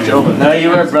you? No, you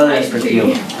wear brothers'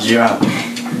 perfume. Yeah.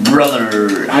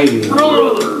 Brother. I do.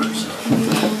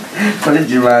 What did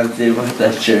your mom say about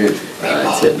that shirt?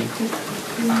 It's hitting.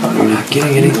 I'm not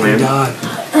getting anything done.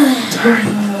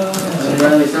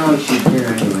 Well, it's not like she's here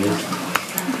anyways.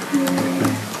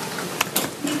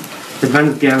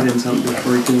 Depends if Gavin did something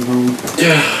before he came home.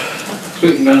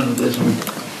 Sweet and better than this one.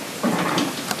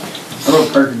 I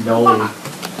wrote Parker Dolly.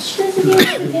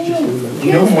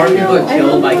 You know more people are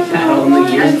killed by cattle in the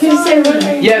year?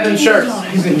 yeah, then sharks.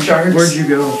 He's in sharks. Where'd you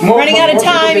go? Running out of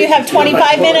time, you have 25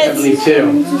 I minutes. believe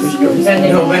too. No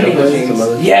vending machines.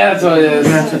 Yeah, that's what it is.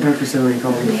 That's what Dr. Silly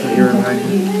called me. You're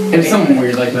reminding. It's something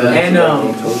weird like that. And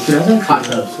hot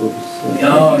tubs.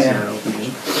 Oh yeah.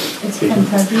 It's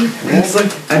Kentucky. It's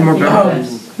like I had more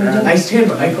beverages. I stand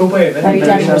by. I go by a vending Are you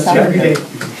talking machine about every day.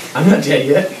 I'm not dead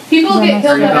yet. People get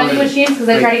killed by vending machines because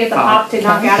they try to get the pop to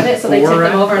knock out of it, so they tip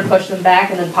them over and push them back,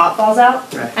 and then pop falls out.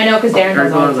 I know, because Darren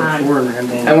does all the time.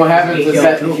 And what happens is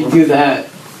that if you do that?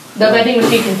 The vending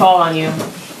machine can fall on you.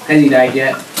 Has he died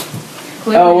yet?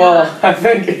 Clearly Oh well, not. I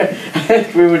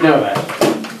think we would know that.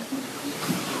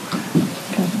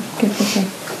 Good picture.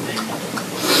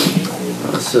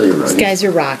 These guys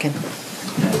are rocking.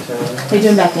 How you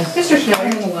doing back there? Mr.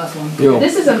 Schneider. Yo.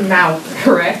 This is a mouth,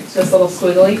 correct? This little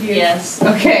squiggly? Yes.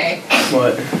 Okay.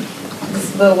 What? This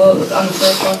is the little, on the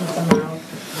first one, it's a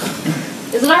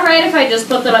mouth. Is it alright if I just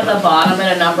put them at the bottom in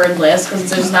a numbered list, because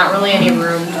there's not really any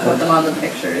room to put them on the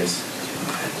pictures?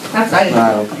 That's, I didn't.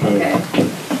 Not okay.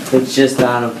 Okay. It's just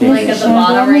not okay. Like at the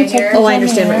bottom right here? Oh, I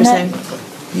understand what you're saying.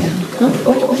 Do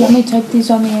you want me to type these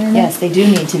on the internet? Yes, they do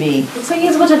need to be. Looks like he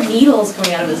has a bunch of needles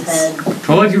coming out of his head.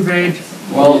 Told you, Paige.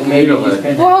 Well, maybe he's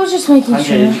been. Well, I was just making Okay,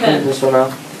 sure. just print this one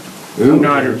out.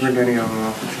 No, I didn't print any of them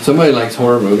off. Somebody likes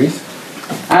horror movies.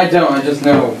 I don't. I just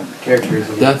know characters.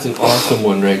 That's an awesome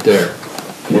one right there.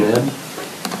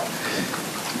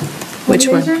 Which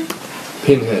one?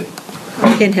 Pinhead.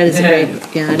 Pinhead is great.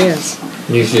 Yeah, it is.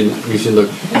 You should look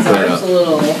that It's a up.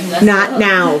 little. Not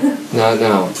now. Not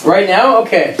now. Right now?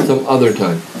 Okay. Some other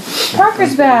time.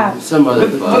 Parker's back. Some other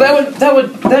Well,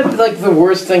 that'd be like the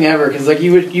worst thing ever, because like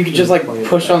you could just like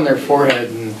push on their forehead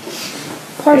and.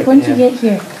 Park, when did you get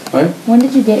here? What? When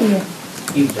did you get here?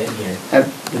 You've been here. At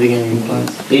the beginning of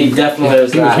class. He definitely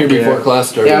was He was here before class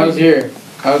started. Yeah, I was here.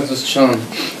 I was just chilling.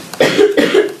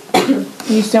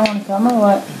 You still want to come or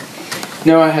what?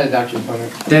 No, I had a doctor's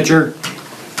appointment. Ditcher.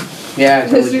 Yeah, I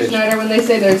totally Mr. did. Schneider, when they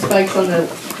say there's spikes on the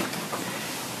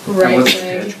right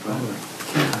thing,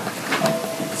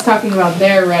 it's talking about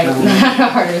their right, not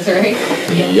ours, right?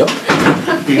 Yep.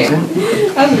 Okay.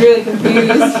 I'm really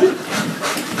confused.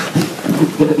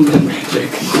 Their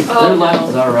Oh, left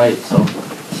is no. alright, so.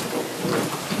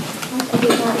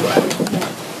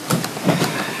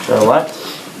 So what?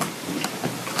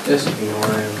 Just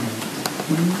ignore him.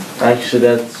 Actually,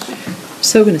 that's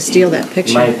So gonna steal that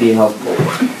picture. Might be helpful.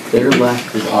 Their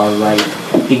left is alright.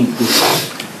 Pink.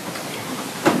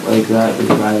 Like that is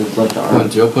right, it's left What arm.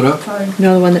 did Jill put up?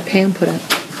 No, the one that Pam put up.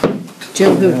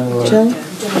 Jill who?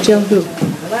 Jill who?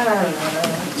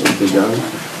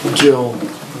 Jill.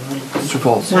 Mr.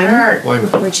 Falls. Wyman? Wyman.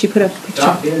 Where'd she put up a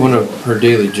picture? One of her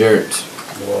daily Jarrett's.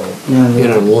 He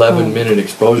had an 11-minute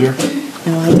exposure.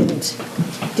 No, I didn't.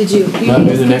 Did you? You Not can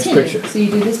do the next continue. picture. So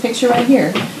you do this picture right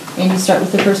here, and you start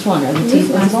with the first one. Are the teeth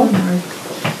visible?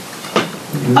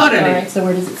 Alright, so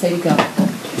where does it say to go?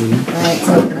 Alright,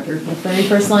 so the very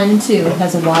first line in 2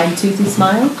 has a wide toothy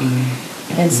smile.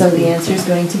 And so the answer is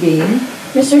going to be,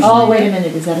 oh, wait a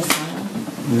minute, is that a smile?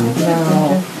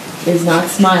 No, is not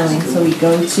smiling, so we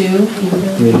go to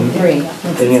 3. What's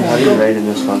it Daniel, how do say? you write in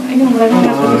this one? I know, but I don't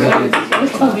have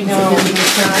Oh, we know, is it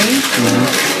crying?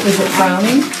 Is it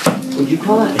frowning? Would you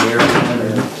call that hair or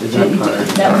is that hard?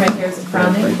 That one right there, is it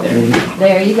frowning? Right there.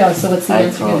 There you go, so what's the I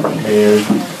answer call going it to be? hair.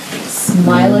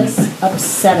 Smilus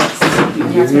upsetus.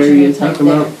 And that's what Here you're you going to type talking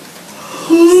there. about?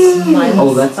 Smilus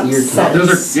Oh, that's ear tufts. upsetus.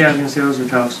 Those are, yeah, I was gonna say those are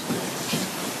tufts.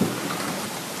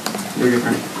 They're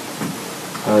different.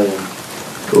 Oh yeah.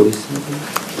 Go to sleep.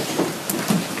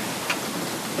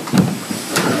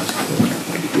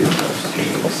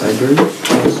 Sideburns?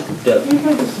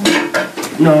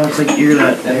 No, it's like ear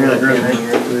that hair that grows right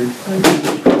here.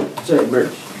 Sorry,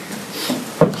 birds.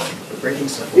 Breaking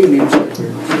stuff. You can leave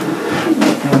sideburns.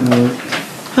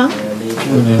 Huh? What did you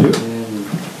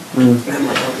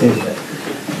do?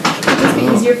 It's be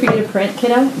easier for you to print,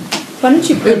 kiddo. Why don't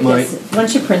you print It might. this? Why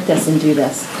don't you print this and do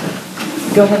this?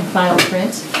 Go ahead and file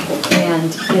print,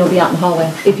 and it'll be out in the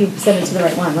hallway if you send it to the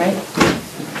right one, right?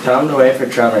 Tell him to wait for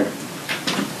Trevor.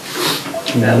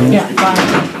 Yeah, fine.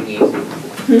 And you're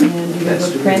gonna go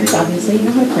to print, obviously, you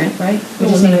know how to print, right? We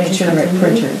just need to make sure the right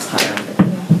printer is hired.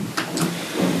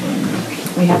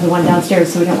 We have the one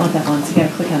downstairs, so we don't want that one, so you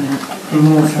gotta click on that.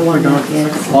 That's the one that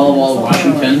is. Paul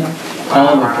Washington.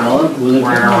 Paul McCullough, who lived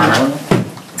in Colorado.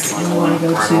 And we wanna go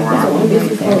to that one right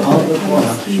there.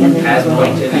 And then As we'll go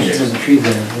pointed, ahead and there's print. a tree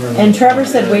there. And Trevor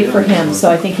said wait for him, so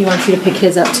I think he wants you to pick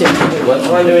his up too. What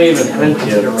one do we even print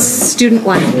to? Student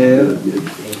one.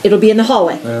 It'll be in the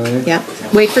hallway. Yeah.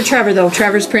 Wait for Trevor though.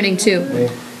 Trevor's printing too.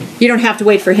 You don't have to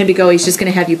wait for him to go. He's just gonna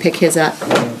have you pick his up. I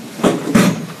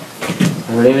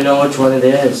don't even know which one it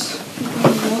is.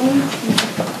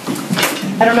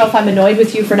 I don't know if I'm annoyed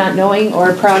with you for not knowing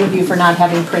or proud of you for not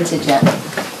having printed yet.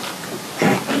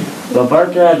 But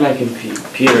Barker had my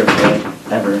computer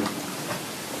forever.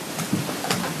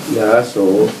 Yeah, that's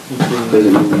old.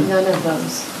 None of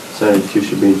those. Sorry, you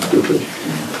should be stupid.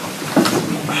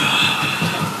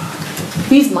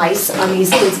 These mice on these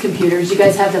kids' computers, you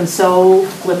guys have them so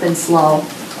flippin' slow.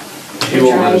 He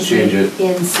won't let us change it.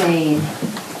 Insane.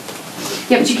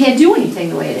 Yeah, but you can't do anything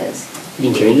the way it is.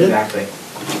 You can change it? Exactly.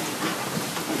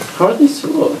 How are they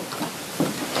slow?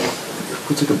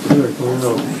 It's like a blur.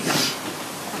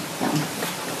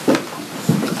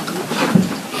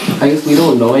 I guess we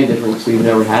don't know any different because we've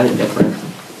never had it different.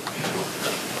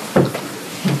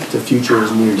 The future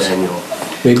is near, Daniel.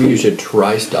 Maybe you should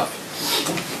try stuff.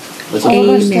 All of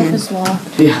our stuff is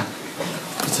locked. Yeah.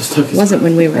 It's the stuff is Wasn't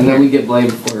when we were And then here. we get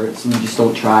blamed for it, so we just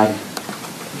don't try.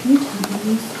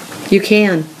 You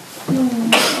can.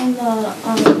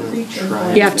 On the creature.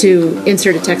 You have to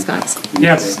insert a text box.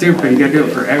 Yeah, it's stupid. You gotta do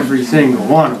it for every single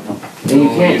one of them. And you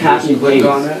can't copy and paste.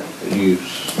 on it, you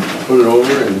put it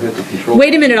over and hit the control.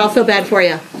 Wait a minute, I'll feel bad for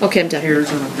you. Okay, I'm done.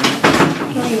 Here's what I'm doing.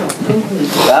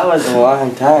 That was a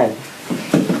long time.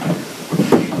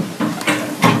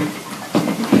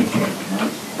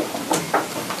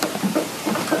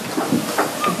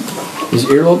 Is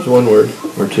earlobes one word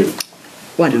or two?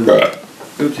 One.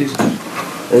 Oopsies.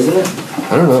 Isn't it?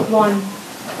 I don't know. One.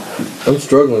 I'm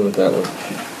struggling with that one.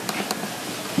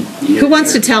 Who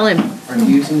wants to tell him? Are you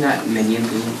using that minion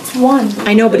thing? It's one.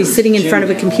 I know, but he's sitting in front of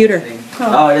a computer.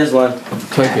 Oh, it is one.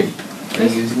 Typing. Are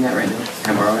you using that right now?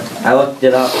 Can I borrow it? I looked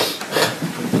it up.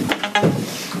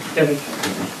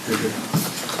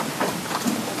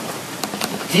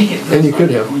 Take it. And you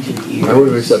could have. I would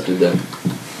have accepted that.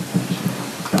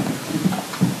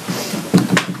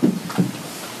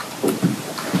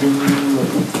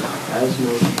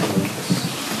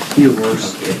 Your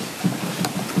worst kid.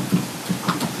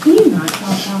 Can you not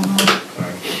talk out loud?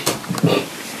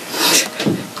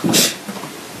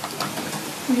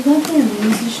 Are you laughing at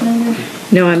me, Mrs.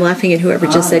 Schneider? No, I'm laughing at whoever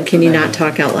just said, "Can you not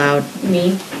talk out loud?"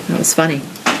 Me? That was funny.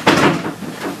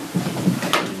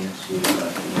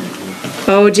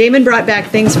 Oh, Jamin brought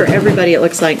back things for everybody, it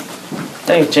looks like.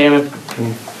 Thanks, Jamin.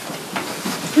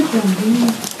 Good job,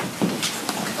 Dean.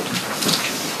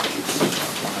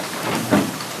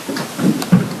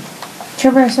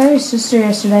 Trevor, I saw your sister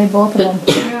yesterday, both of them.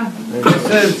 Yeah. It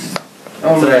says,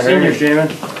 oh, my seniors, Jamin.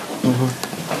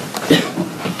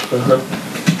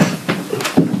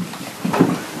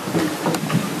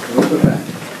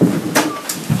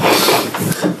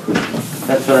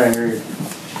 That's what I heard.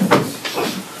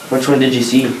 Which one did you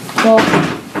see? Well,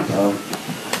 Oh.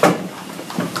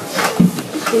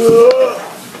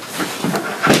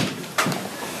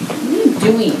 what are you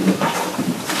doing?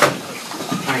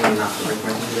 I am not the right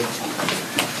person.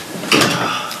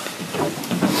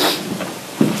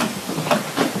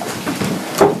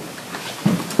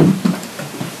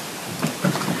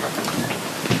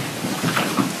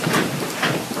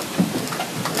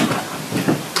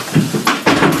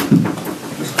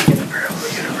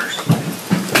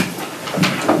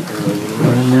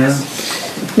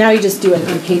 Now you just do it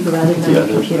on paper rather than on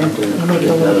the computer. It'll make it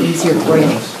a little easier for you.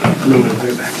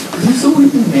 So,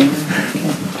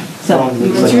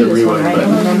 we went through this one, right?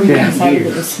 And remember you decided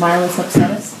that the smileless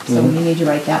upset us? So we need you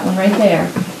to write that one right there,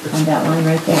 on that line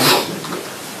right there.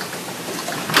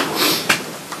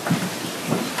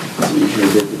 So you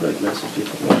should get the like message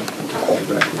people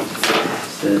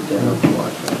sit down,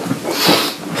 watch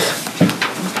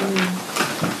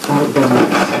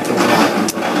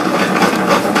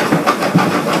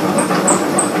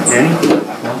Danny?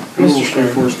 Mr.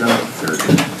 Schneider's down to third.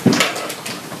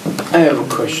 I have a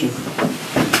question.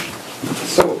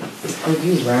 So, are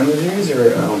these rounded ears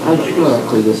or? How'd you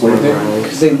know this one?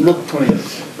 Because they look funny.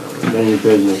 None of your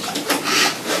business.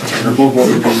 They're both what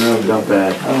we're doing now, not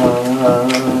bad.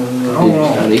 Did you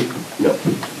study? No.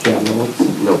 Got notes?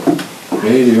 No.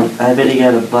 Yeah, you do. I bet he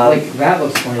got a bug. Like, that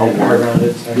looks funny, Oh, that are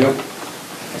rounded. So. Yep.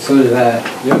 So did that.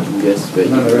 Yep. Yes, but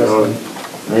you None of the rest know. of them.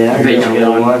 Yeah, I bet you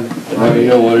got one. Now you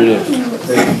know what it is.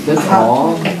 That's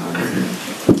all.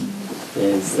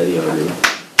 And study already.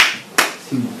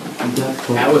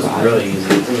 That was really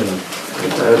easy.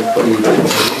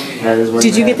 That is what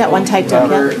Did you get that one typed up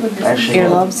yet? Actually,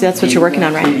 Earlobes, that's what you're working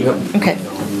on, right? Okay. I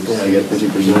got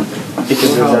 50%.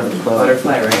 because there's a bug.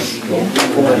 Butterfly, right? You go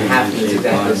pull in half, it's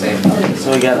exactly the same.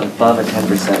 So we got above a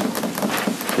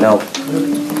 10%. No.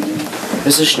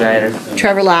 Mrs. Schneider,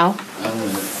 Trevor Lau,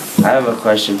 I have a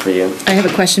question for you. I have a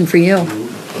question for you.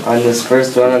 On this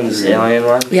first one, on this alien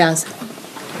one, Yes,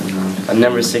 on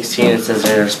number 16, it says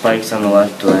there are spikes on the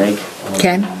left leg,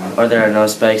 okay. or there are no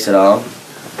spikes at all.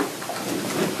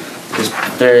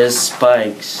 There is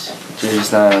spikes, they're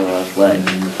just not on the left leg.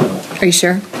 Are you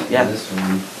sure? Yeah.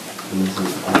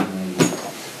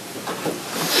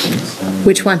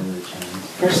 Which one?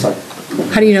 First one.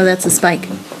 How do you know that's a spike?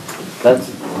 That's.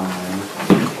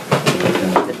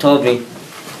 It told me.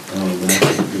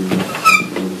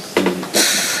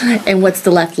 And what's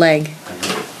the left leg?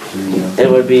 It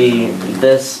would be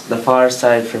this, the far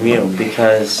side from you,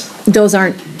 because Those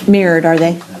aren't mirrored, are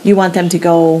they? You want them to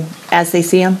go as they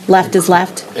see them? Left is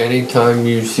left? Anytime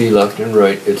you see left and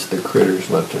right, it's the critters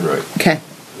left and right. Okay.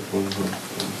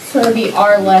 So it'd be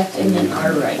our left and then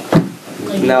our right.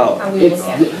 Like No. how we look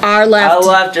at it. Our our left.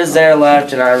 left is their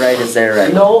left and our right is their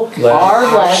right. No, our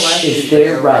left is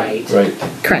their right. Right.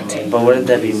 Correct. But wouldn't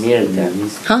that be mirrored then?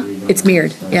 Huh? It's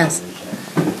mirrored, yes.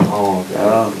 Oh.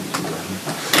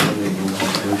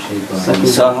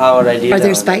 So how would I do that? Are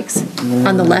there spikes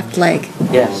on the left leg?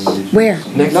 Yes. Where?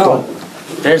 Next No.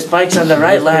 one. There's spikes on the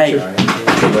right leg.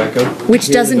 Go back up. Which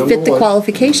Here's doesn't number fit the one.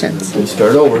 qualifications. And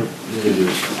start over.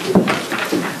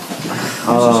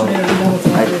 Oh.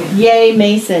 Yay,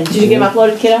 Mason. Did you get them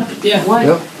uploaded, kiddo? Yeah.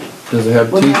 Yep. Does it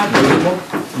have teeth visible?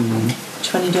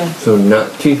 Which one are you doing? So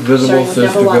not teeth visible Starting with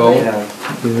says to number one, go. Yeah.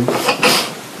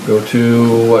 Go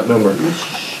to what number?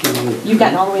 You've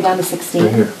gotten all the way down to Right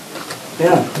 16. here.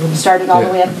 Yeah. Started all the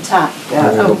Yeah. way up the top. Yeah. We're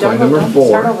gonna Oh, go don't find go, number don't 4.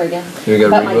 start over again. You gotta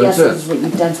But read my what it guess is says. that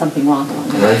you've done something wrong along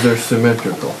the Why way. is there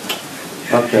symmetrical?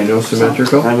 Okay. No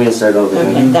symmetrical? I'm gonna start over.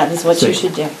 That is what you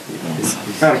should do. So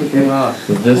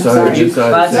this side, this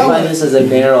side, Classify this as a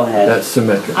narrow head. that's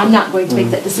symmetrical. I'm not going to make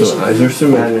that decision. So eyes are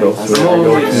symmetrical. So I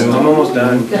go I'm to, almost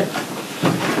done. Good.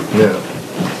 now,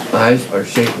 eyes are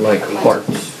shaped like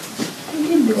hearts.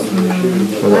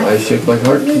 Are the eyes shaped like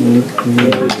hearts? So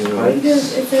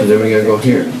then we gotta go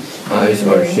here. Eyes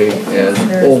are shaped as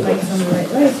ovals.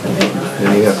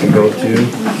 Then you have to go to,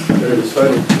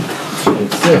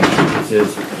 it says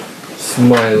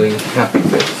smiling happy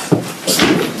face.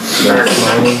 Not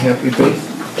smiling happy face?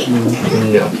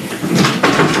 No.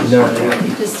 Not happy.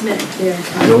 Just a minute there.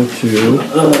 Go to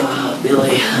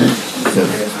Billy.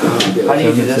 seven. How do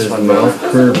you do Seven this says one? mouth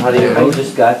curved How do you, I down,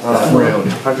 just got round.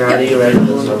 How do you write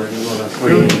this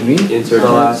one? Insert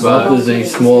The last Mouth is a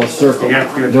small circle. No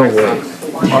way.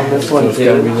 On this So one it's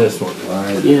gotta be too. this one.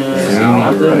 Yeah. So you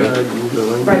need to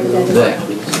write that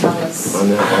on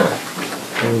that arm.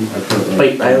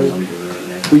 Wait, I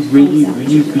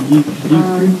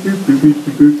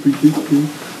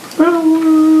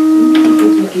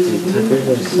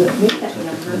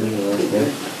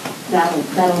That'll,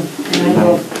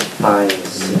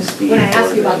 560. when I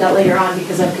ask you about that later on,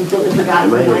 because I've completely forgotten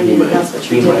to remind you that's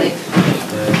what you're doing. I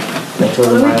told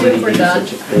him What I do we do would if we're be done?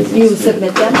 such a crazy You snake.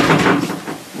 submit them?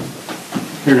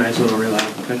 Your nice little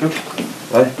reliable pickup.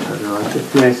 What?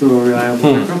 Nice little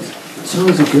reliable pickup. So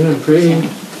it's a good pretty.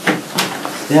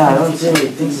 Yeah, I don't see any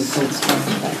things that's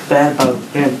bad about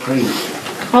Grand Prix.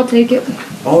 I'll take it.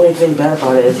 Only thing bad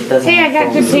about it is it doesn't. Hey, I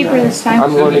got good paper this time.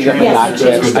 I'm going to get my Yes.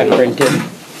 notches I printed.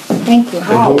 Thank you. And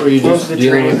who were you just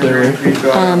dealing with there?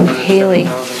 Haley. Is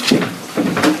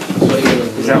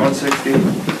that 160?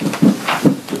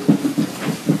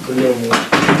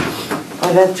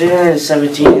 I got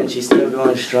 317 and she's still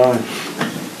going strong.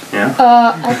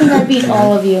 I think I beat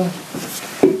all of you.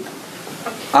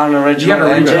 On You original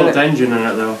got a rebuilt engine. engine in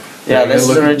it though. Yeah, this is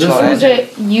Look at original this It was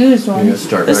engine. a used You one. gotta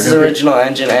start This back is up here. original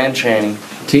engine and training.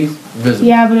 Teeth visible.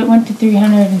 Yeah, but it went to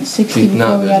 360 Teeth not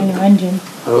before we got a new visible. engine.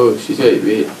 Oh, she's got you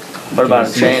beat. What about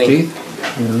See his training? teeth?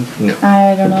 No.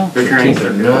 I don't know. They're training. Teeth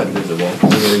are not visible. We're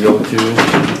gonna go to.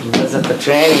 Because at the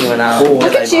training when I four.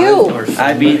 Look at you.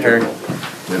 I beat her.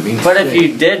 That means But if six.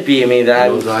 you did beat me,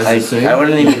 then Those eyes the same? I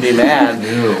wouldn't even be mad.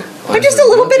 No. I'm just a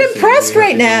little bit impressed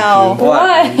right now.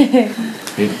 What?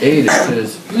 In 8 it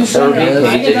says. So as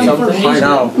page or something?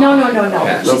 No. No.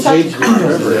 patch. She's talking-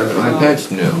 Eye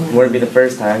patch, no. Would it be the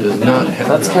first time? Does not have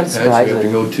That's an eye kinda patch. You have to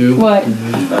surprising. go to. What?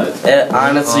 It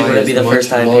honestly would it be the first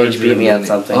time Paige beat me at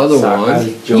something. Other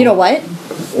one, You know what?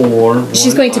 or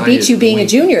She's going to beat you being a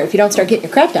junior if you don't start getting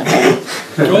your crap done.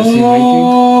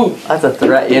 Oh! That's a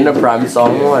threat and a promise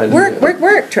on one. Work,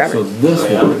 So Trevor. this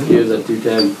one He was at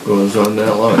 210. goes on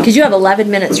that line. Because you have 11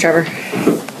 minutes, Trevor.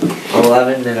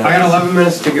 11 minutes. I got 11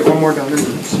 minutes to get one more done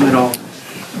and submit all.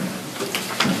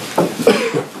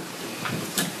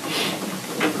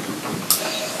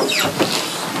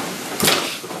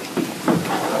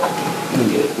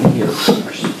 Here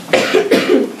first.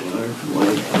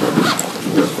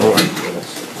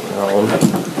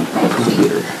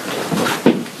 Computer.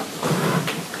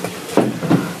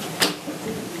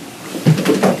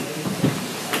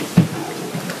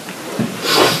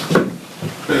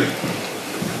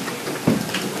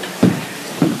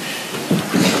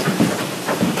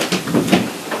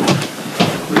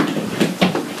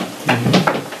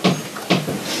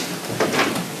 The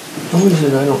only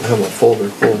reason I don't have a folder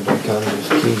full of my Congress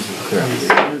keys and crap.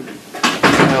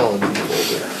 Calendar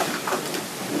folder.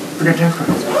 Forget that crap.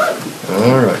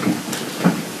 Alright.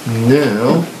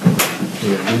 Now,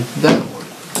 we're gonna do that one.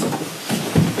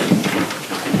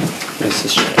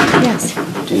 Yes.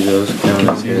 Do those count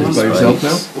as Is by yourself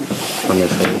now? on your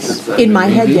face? In my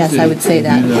head, yes, I would say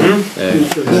that.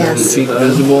 Yes. Teeth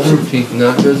visible, teeth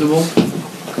not visible.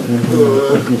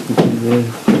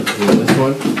 This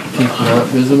one, teeth not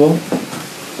visible.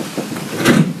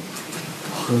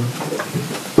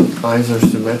 Eyes are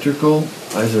symmetrical,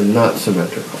 eyes are not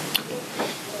symmetrical.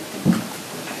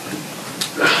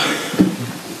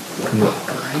 No.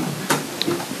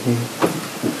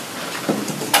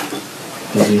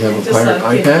 Does he have a pirate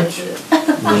eye patch?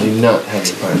 Does he not have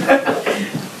a pirate?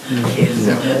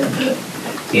 No.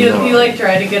 He like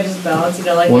tried to get his balance, you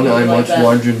know, like One you do, eye like much that,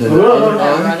 larger than the that other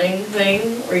eye. running thing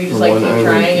where you just Or like one keep eye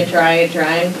trying raised. and trying and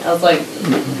trying. I was like,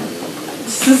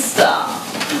 stop.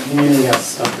 Nearly got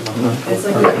stuck in the It's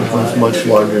like One's much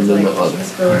larger than the other.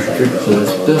 So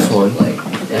there's this one,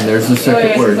 and there's the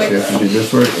second word. So you have to do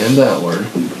this word and that word.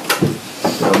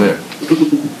 Down there.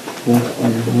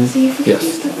 Yes.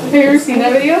 Have you ever seen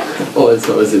that video? Oh,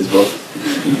 so is his book.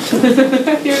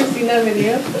 Have you ever seen that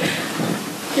video?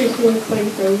 Tracy looks like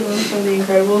Frozen from The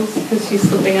Incredibles because she's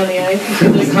slipping on the ice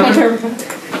and she's like on her.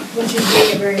 When she's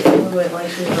doing it very fluid, like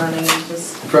she's running and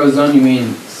just. Frozen, you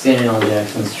mean Samuel L.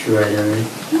 Jackson's True Identity?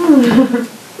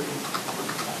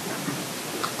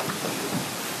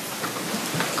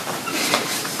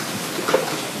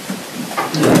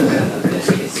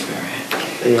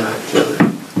 Yeah,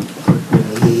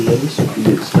 if you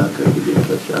get stuck, I could get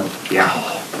touched out. Yeah.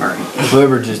 Alright.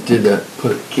 Whoever just did that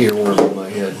put an earworm in my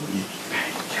head.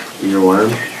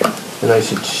 Earworm? And I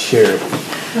should share it.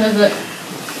 What is it?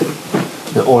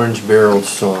 The Orange Barrel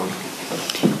song.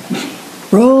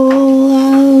 Roll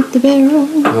out the barrel.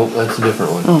 Nope, that's a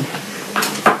different one. Oh.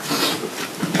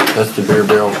 That's the Bear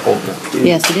Barrel Polka.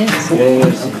 Yes, it is.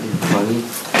 Yeah, something funny.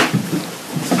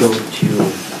 Go to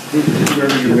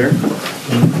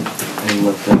and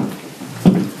look down.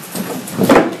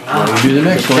 Now you do the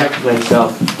next one. Check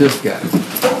myself. This guy.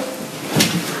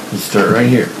 You start right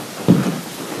here.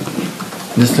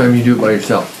 This time you do it by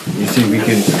yourself. You see we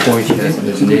can point at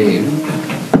the name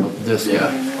of this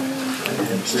guy.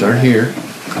 Start here,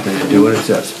 and do what it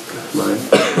says. Mine.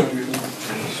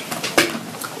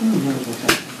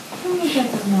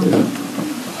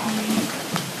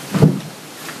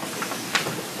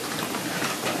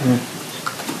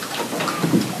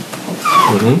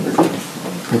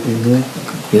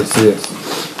 Yes, it is.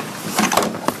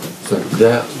 So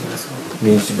that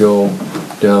needs to go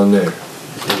down there.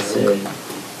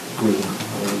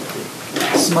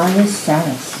 Smiley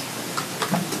status.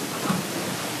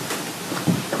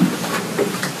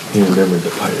 You remember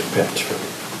the pirate patch from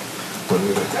when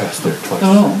we went past there twice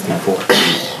before.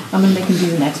 I'm gonna make him do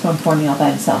the next one for me all by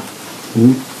himself.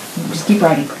 Just keep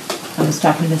writing. I'm just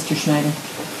talking to Mr. Schneider.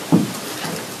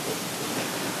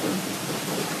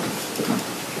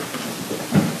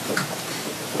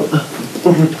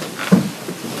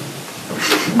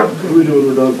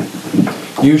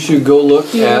 You should go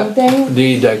look at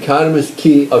the dichotomous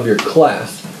key of your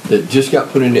class that just got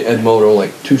put into Edmodo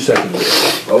like 2 seconds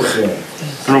ago. Okay.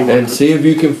 And see if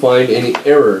you can find any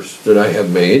errors that I have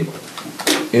made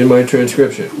in my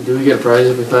transcription. Do we get a prize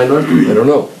if we find one? I don't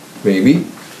know. Maybe.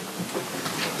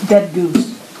 Dead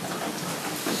goose.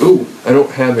 Ooh, I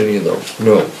don't have any of those.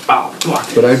 No. Oh,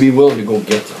 fuck. But I'd be willing to go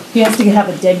get them. He has to have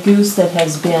a dead goose that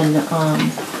has been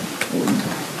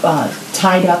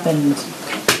tied up and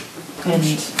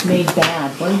made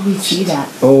bad. Where did we see that?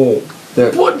 Oh,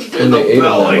 that. And they ate him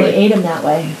that They way. ate him that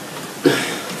way.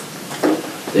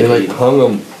 They like hung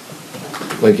him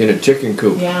like in a chicken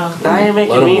coop. Yeah. Now you're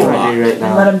making Let 'em me rot. hungry right And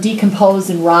now. let them decompose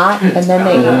and rot, and then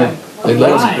they. They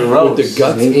let them with the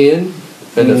guts in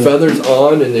and the feathers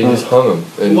on, and they just hung them.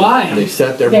 And Why? they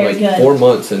sat there for Very like good. 4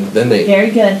 months, and then they Very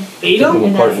good. Ate took them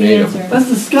them? apart and ate them. That's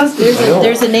disgusting.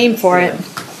 There's a name for it,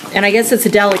 and I guess it's a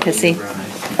delicacy.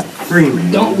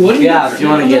 Don't, what do you? Yeah, if you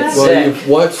want to get Well, sick. you've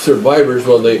watched Survivors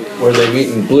where they've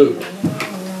eaten blute.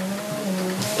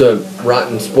 The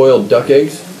rotten, spoiled duck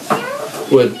eggs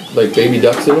with like baby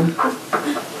ducks in them.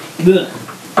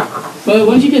 But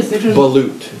when did you get sick from?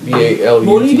 Balut. B-A-L-U-T.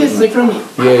 When did you get sick from eating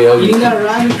B-A-L-U-T. that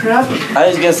rotten crap? I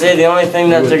was gonna say the only thing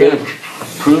that they're gonna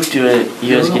prove to it,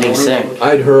 you was getting sick.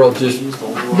 I'd hurl just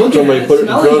somebody put it in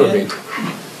front of me.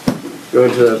 Go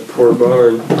into that poor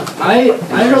barn. I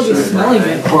heard the smelling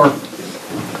it.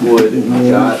 Would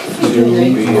got to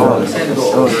be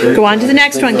Go on to the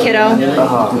next one, kiddo.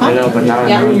 I know, but now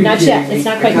Yeah, not yet. It's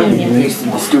not quite noon yet.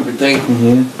 Stupid thing.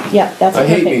 Yeah, that's I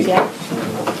hate perfect. me. Yeah.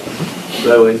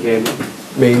 that way came.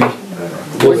 Maybe.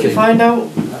 We'll see. Find out.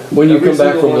 When you come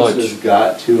back from lunch.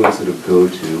 Got to instead of go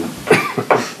to.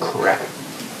 Crap.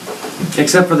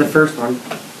 Except for the first one.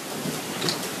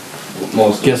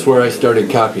 Guess where I started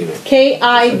copying it?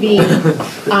 K-I-V-I-A-Q.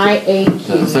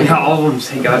 Yeah, all of them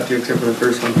say got to except for the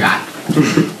first one. Got.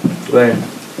 Where?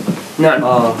 None.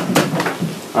 Oh,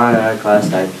 I class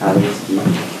 9 economy ski.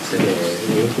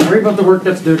 Worry about the work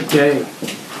that's due today.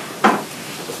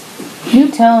 You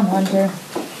tell him, Hunter.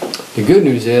 The good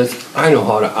news is, I know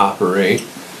how to operate,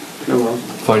 Oh well.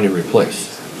 find and replace.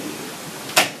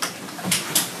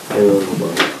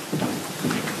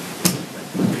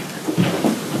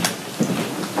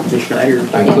 The Schneider.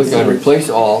 I click on replace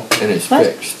all, and it's What?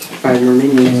 fixed. Find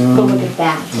Romanians. Go look at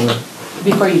that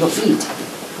before you go eat.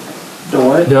 The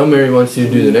what? Now Mary wants you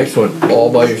to do the next one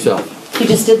all by yourself. He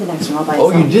just did the next one all by Oh,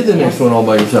 himself. you did the next one all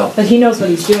by yourself. But he knows what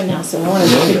he's doing now, so I want him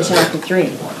to finish after 3.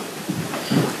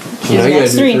 So now you gotta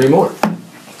next do three. 3 more.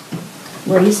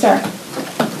 Where do you start?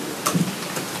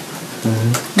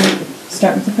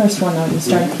 Start with the first one though. You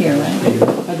start up here, right?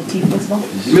 Are the teeth visible?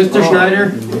 Mr.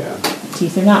 Schneider,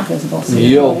 Teeth are not visible, so Yo.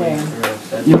 you go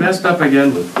there. you messed up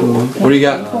again. What do you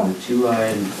got? 2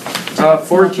 line.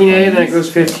 14A, then it goes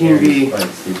 15B. On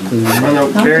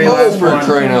the very last For one.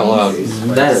 crying out loud.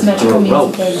 That is Symmetrical means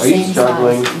gross. they're the Are you same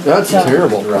struggling? size. That's So-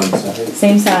 terrible.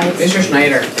 Same size. Mr.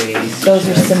 Schneider, please. Those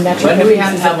are symmetrical When do we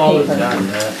have to pieces have of all this paper.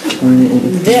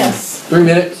 done? This 3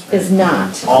 minutes. is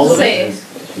not. All of Say, it?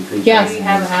 Yes. we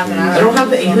have a half an hour. I don't have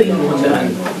the alien one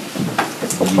done.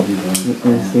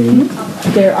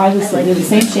 They're obviously, they're the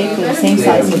same shape, they're the same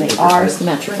size, so they are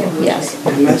symmetrical, yes.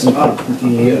 Yes,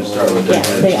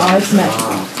 they are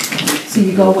symmetrical. So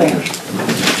you go where? You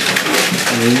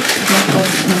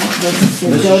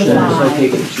go to So I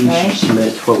take it, five, we right?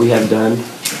 submit what we have done.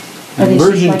 Are they shaped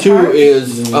Version like 2 hearts?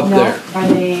 is up No. there. Are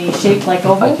they shaped like I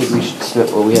ovals? think we should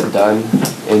submit what we have done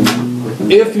and.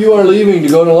 If you are leaving to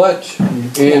go to lunch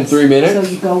in 3 So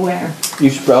minutes, you go where? you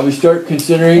should probably start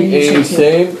considering And you a should too.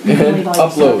 save You can and leave all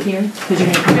your stuff upload. here, 'cause you're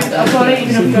gonna come back. Upload it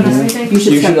even if you don't have anything? You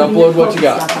should You start should putting your upload what you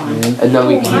quote got. stuff on. And then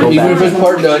we can go Even if back. it's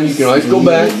part done, you can always go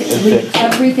back. Leave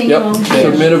everything Yep, alone here.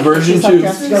 submit a version Just like 2.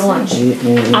 dress to go to lunch.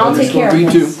 I'll take care of Me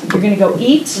too. this. You're gonna go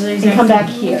eat and come back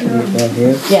here.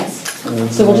 Yes.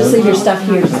 So we'll just leave your stuff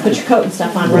here. Just put your coat and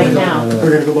stuff on right now. We're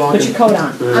gonna go back. Put your coat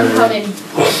on. I'm coming.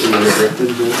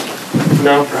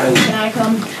 No, Brian. Can I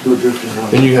come?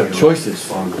 And you have choices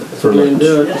for lunch.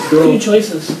 Two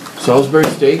choices. Salisbury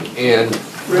steak and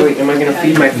Wait, am I gonna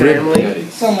feed my rib family?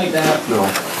 patties. Something like that. No.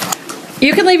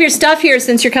 You can leave your stuff here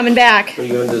since you're coming back. Are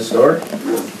you going to the store?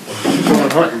 Going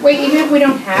hunting. Wait, even if we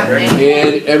don't have any.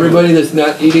 And everybody that's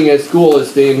not eating at school is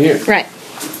staying here. Right.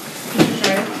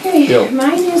 Okay, Yo.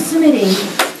 mine is submitting.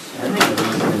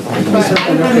 But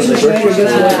I'm having to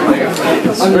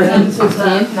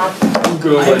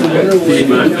Go ahead and feed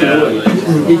my family.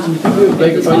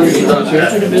 Make a fun of lunch here.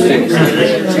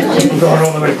 Going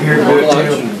over my beard.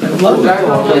 Come back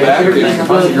and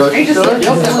I just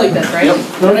feel like this, right?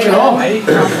 Not at all.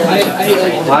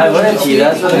 Why wouldn't you?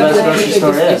 That's what the best grocery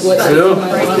store is. The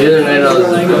other night I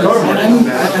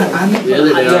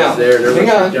was there. Hang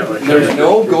on. There's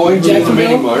no going to the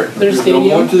mini mart. There's no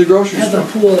going to the grocery Has store. a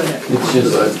pool in it. It's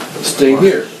just stay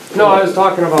here. No, I was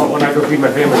talking about when I go feed my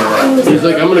family. He's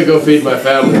like, I'm gonna go feed my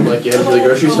family. I'm like, you headed to the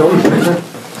grocery store?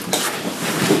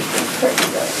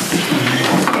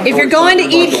 If you're going to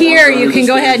eat here, you can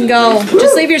go ahead and go.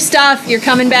 Just leave your stuff. You're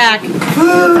coming back.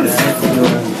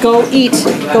 Go eat.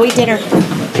 Go eat dinner.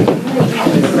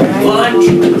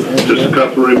 Just a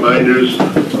couple reminders.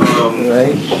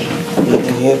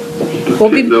 We'll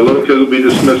be The little kids will be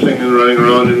dismissing and running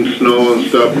around in snow and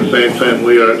stuff the same time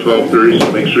we are at 12:30,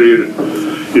 so make sure you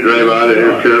drive out of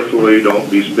here carefully. Don't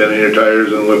be spinning your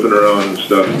tires and whipping around and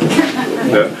stuff.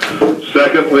 Yeah.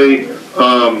 Secondly,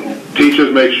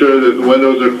 teachers make sure that the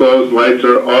windows are closed, lights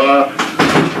are off,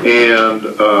 and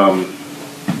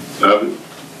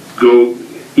go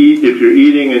eat if you're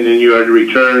eating, and then you are to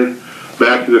return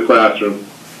back to the classroom.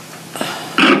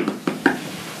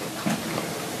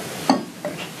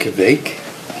 Kvake?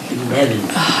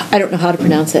 I don't know how to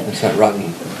pronounce it. That's that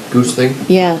rotten goose thing?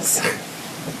 Yes.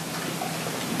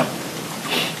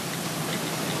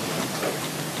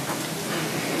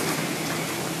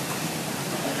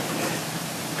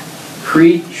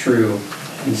 True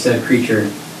instead of creature.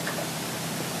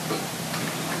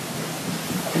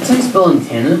 That's how you spell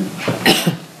antenna?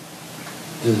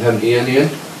 Does it have an E on the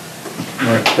end?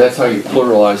 Right. That's how you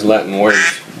pluralize Latin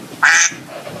words.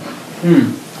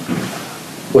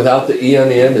 Without the E on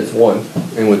the end, it's one.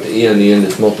 And with the E on the end,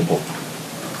 it's multiple.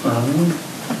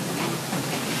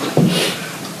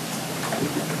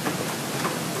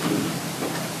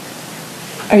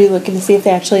 Are you looking to see if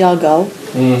they actually all go?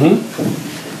 Mm-hmm.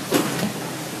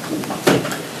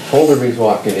 Holderby's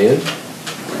walking in.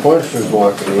 Forrester's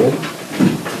walking in.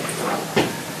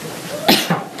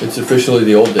 It's officially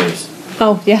the old days.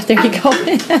 Oh, yeah, there you go.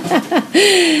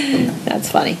 That's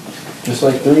funny. Just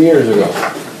like 3 years ago.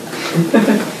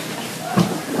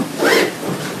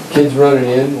 Kids running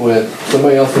in with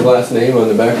somebody else's last name on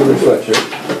the back of their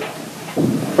sweatshirt.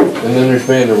 And then there's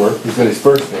Vanderwerf, who's got his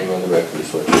first name on the back of his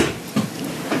sweatshirt.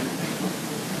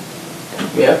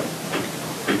 Yeah.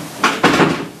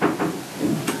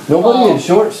 Nobody in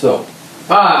shorts though.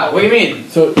 What do you mean?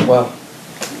 So, well,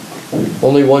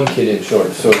 only one kid in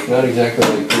shorts, so it's not exactly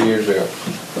like 3 years ago.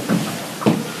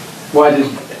 Why did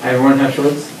everyone have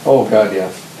shorts? Oh God,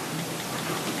 yes.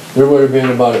 There would have been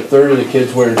about a third of the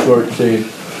kids wearing shorts saying,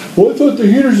 well, I thought the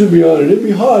heaters would be on and it'd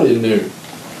be hot in there.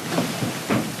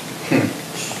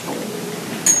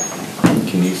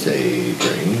 Can you say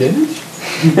brain damage?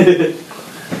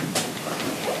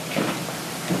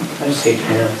 I just hate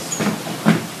pants.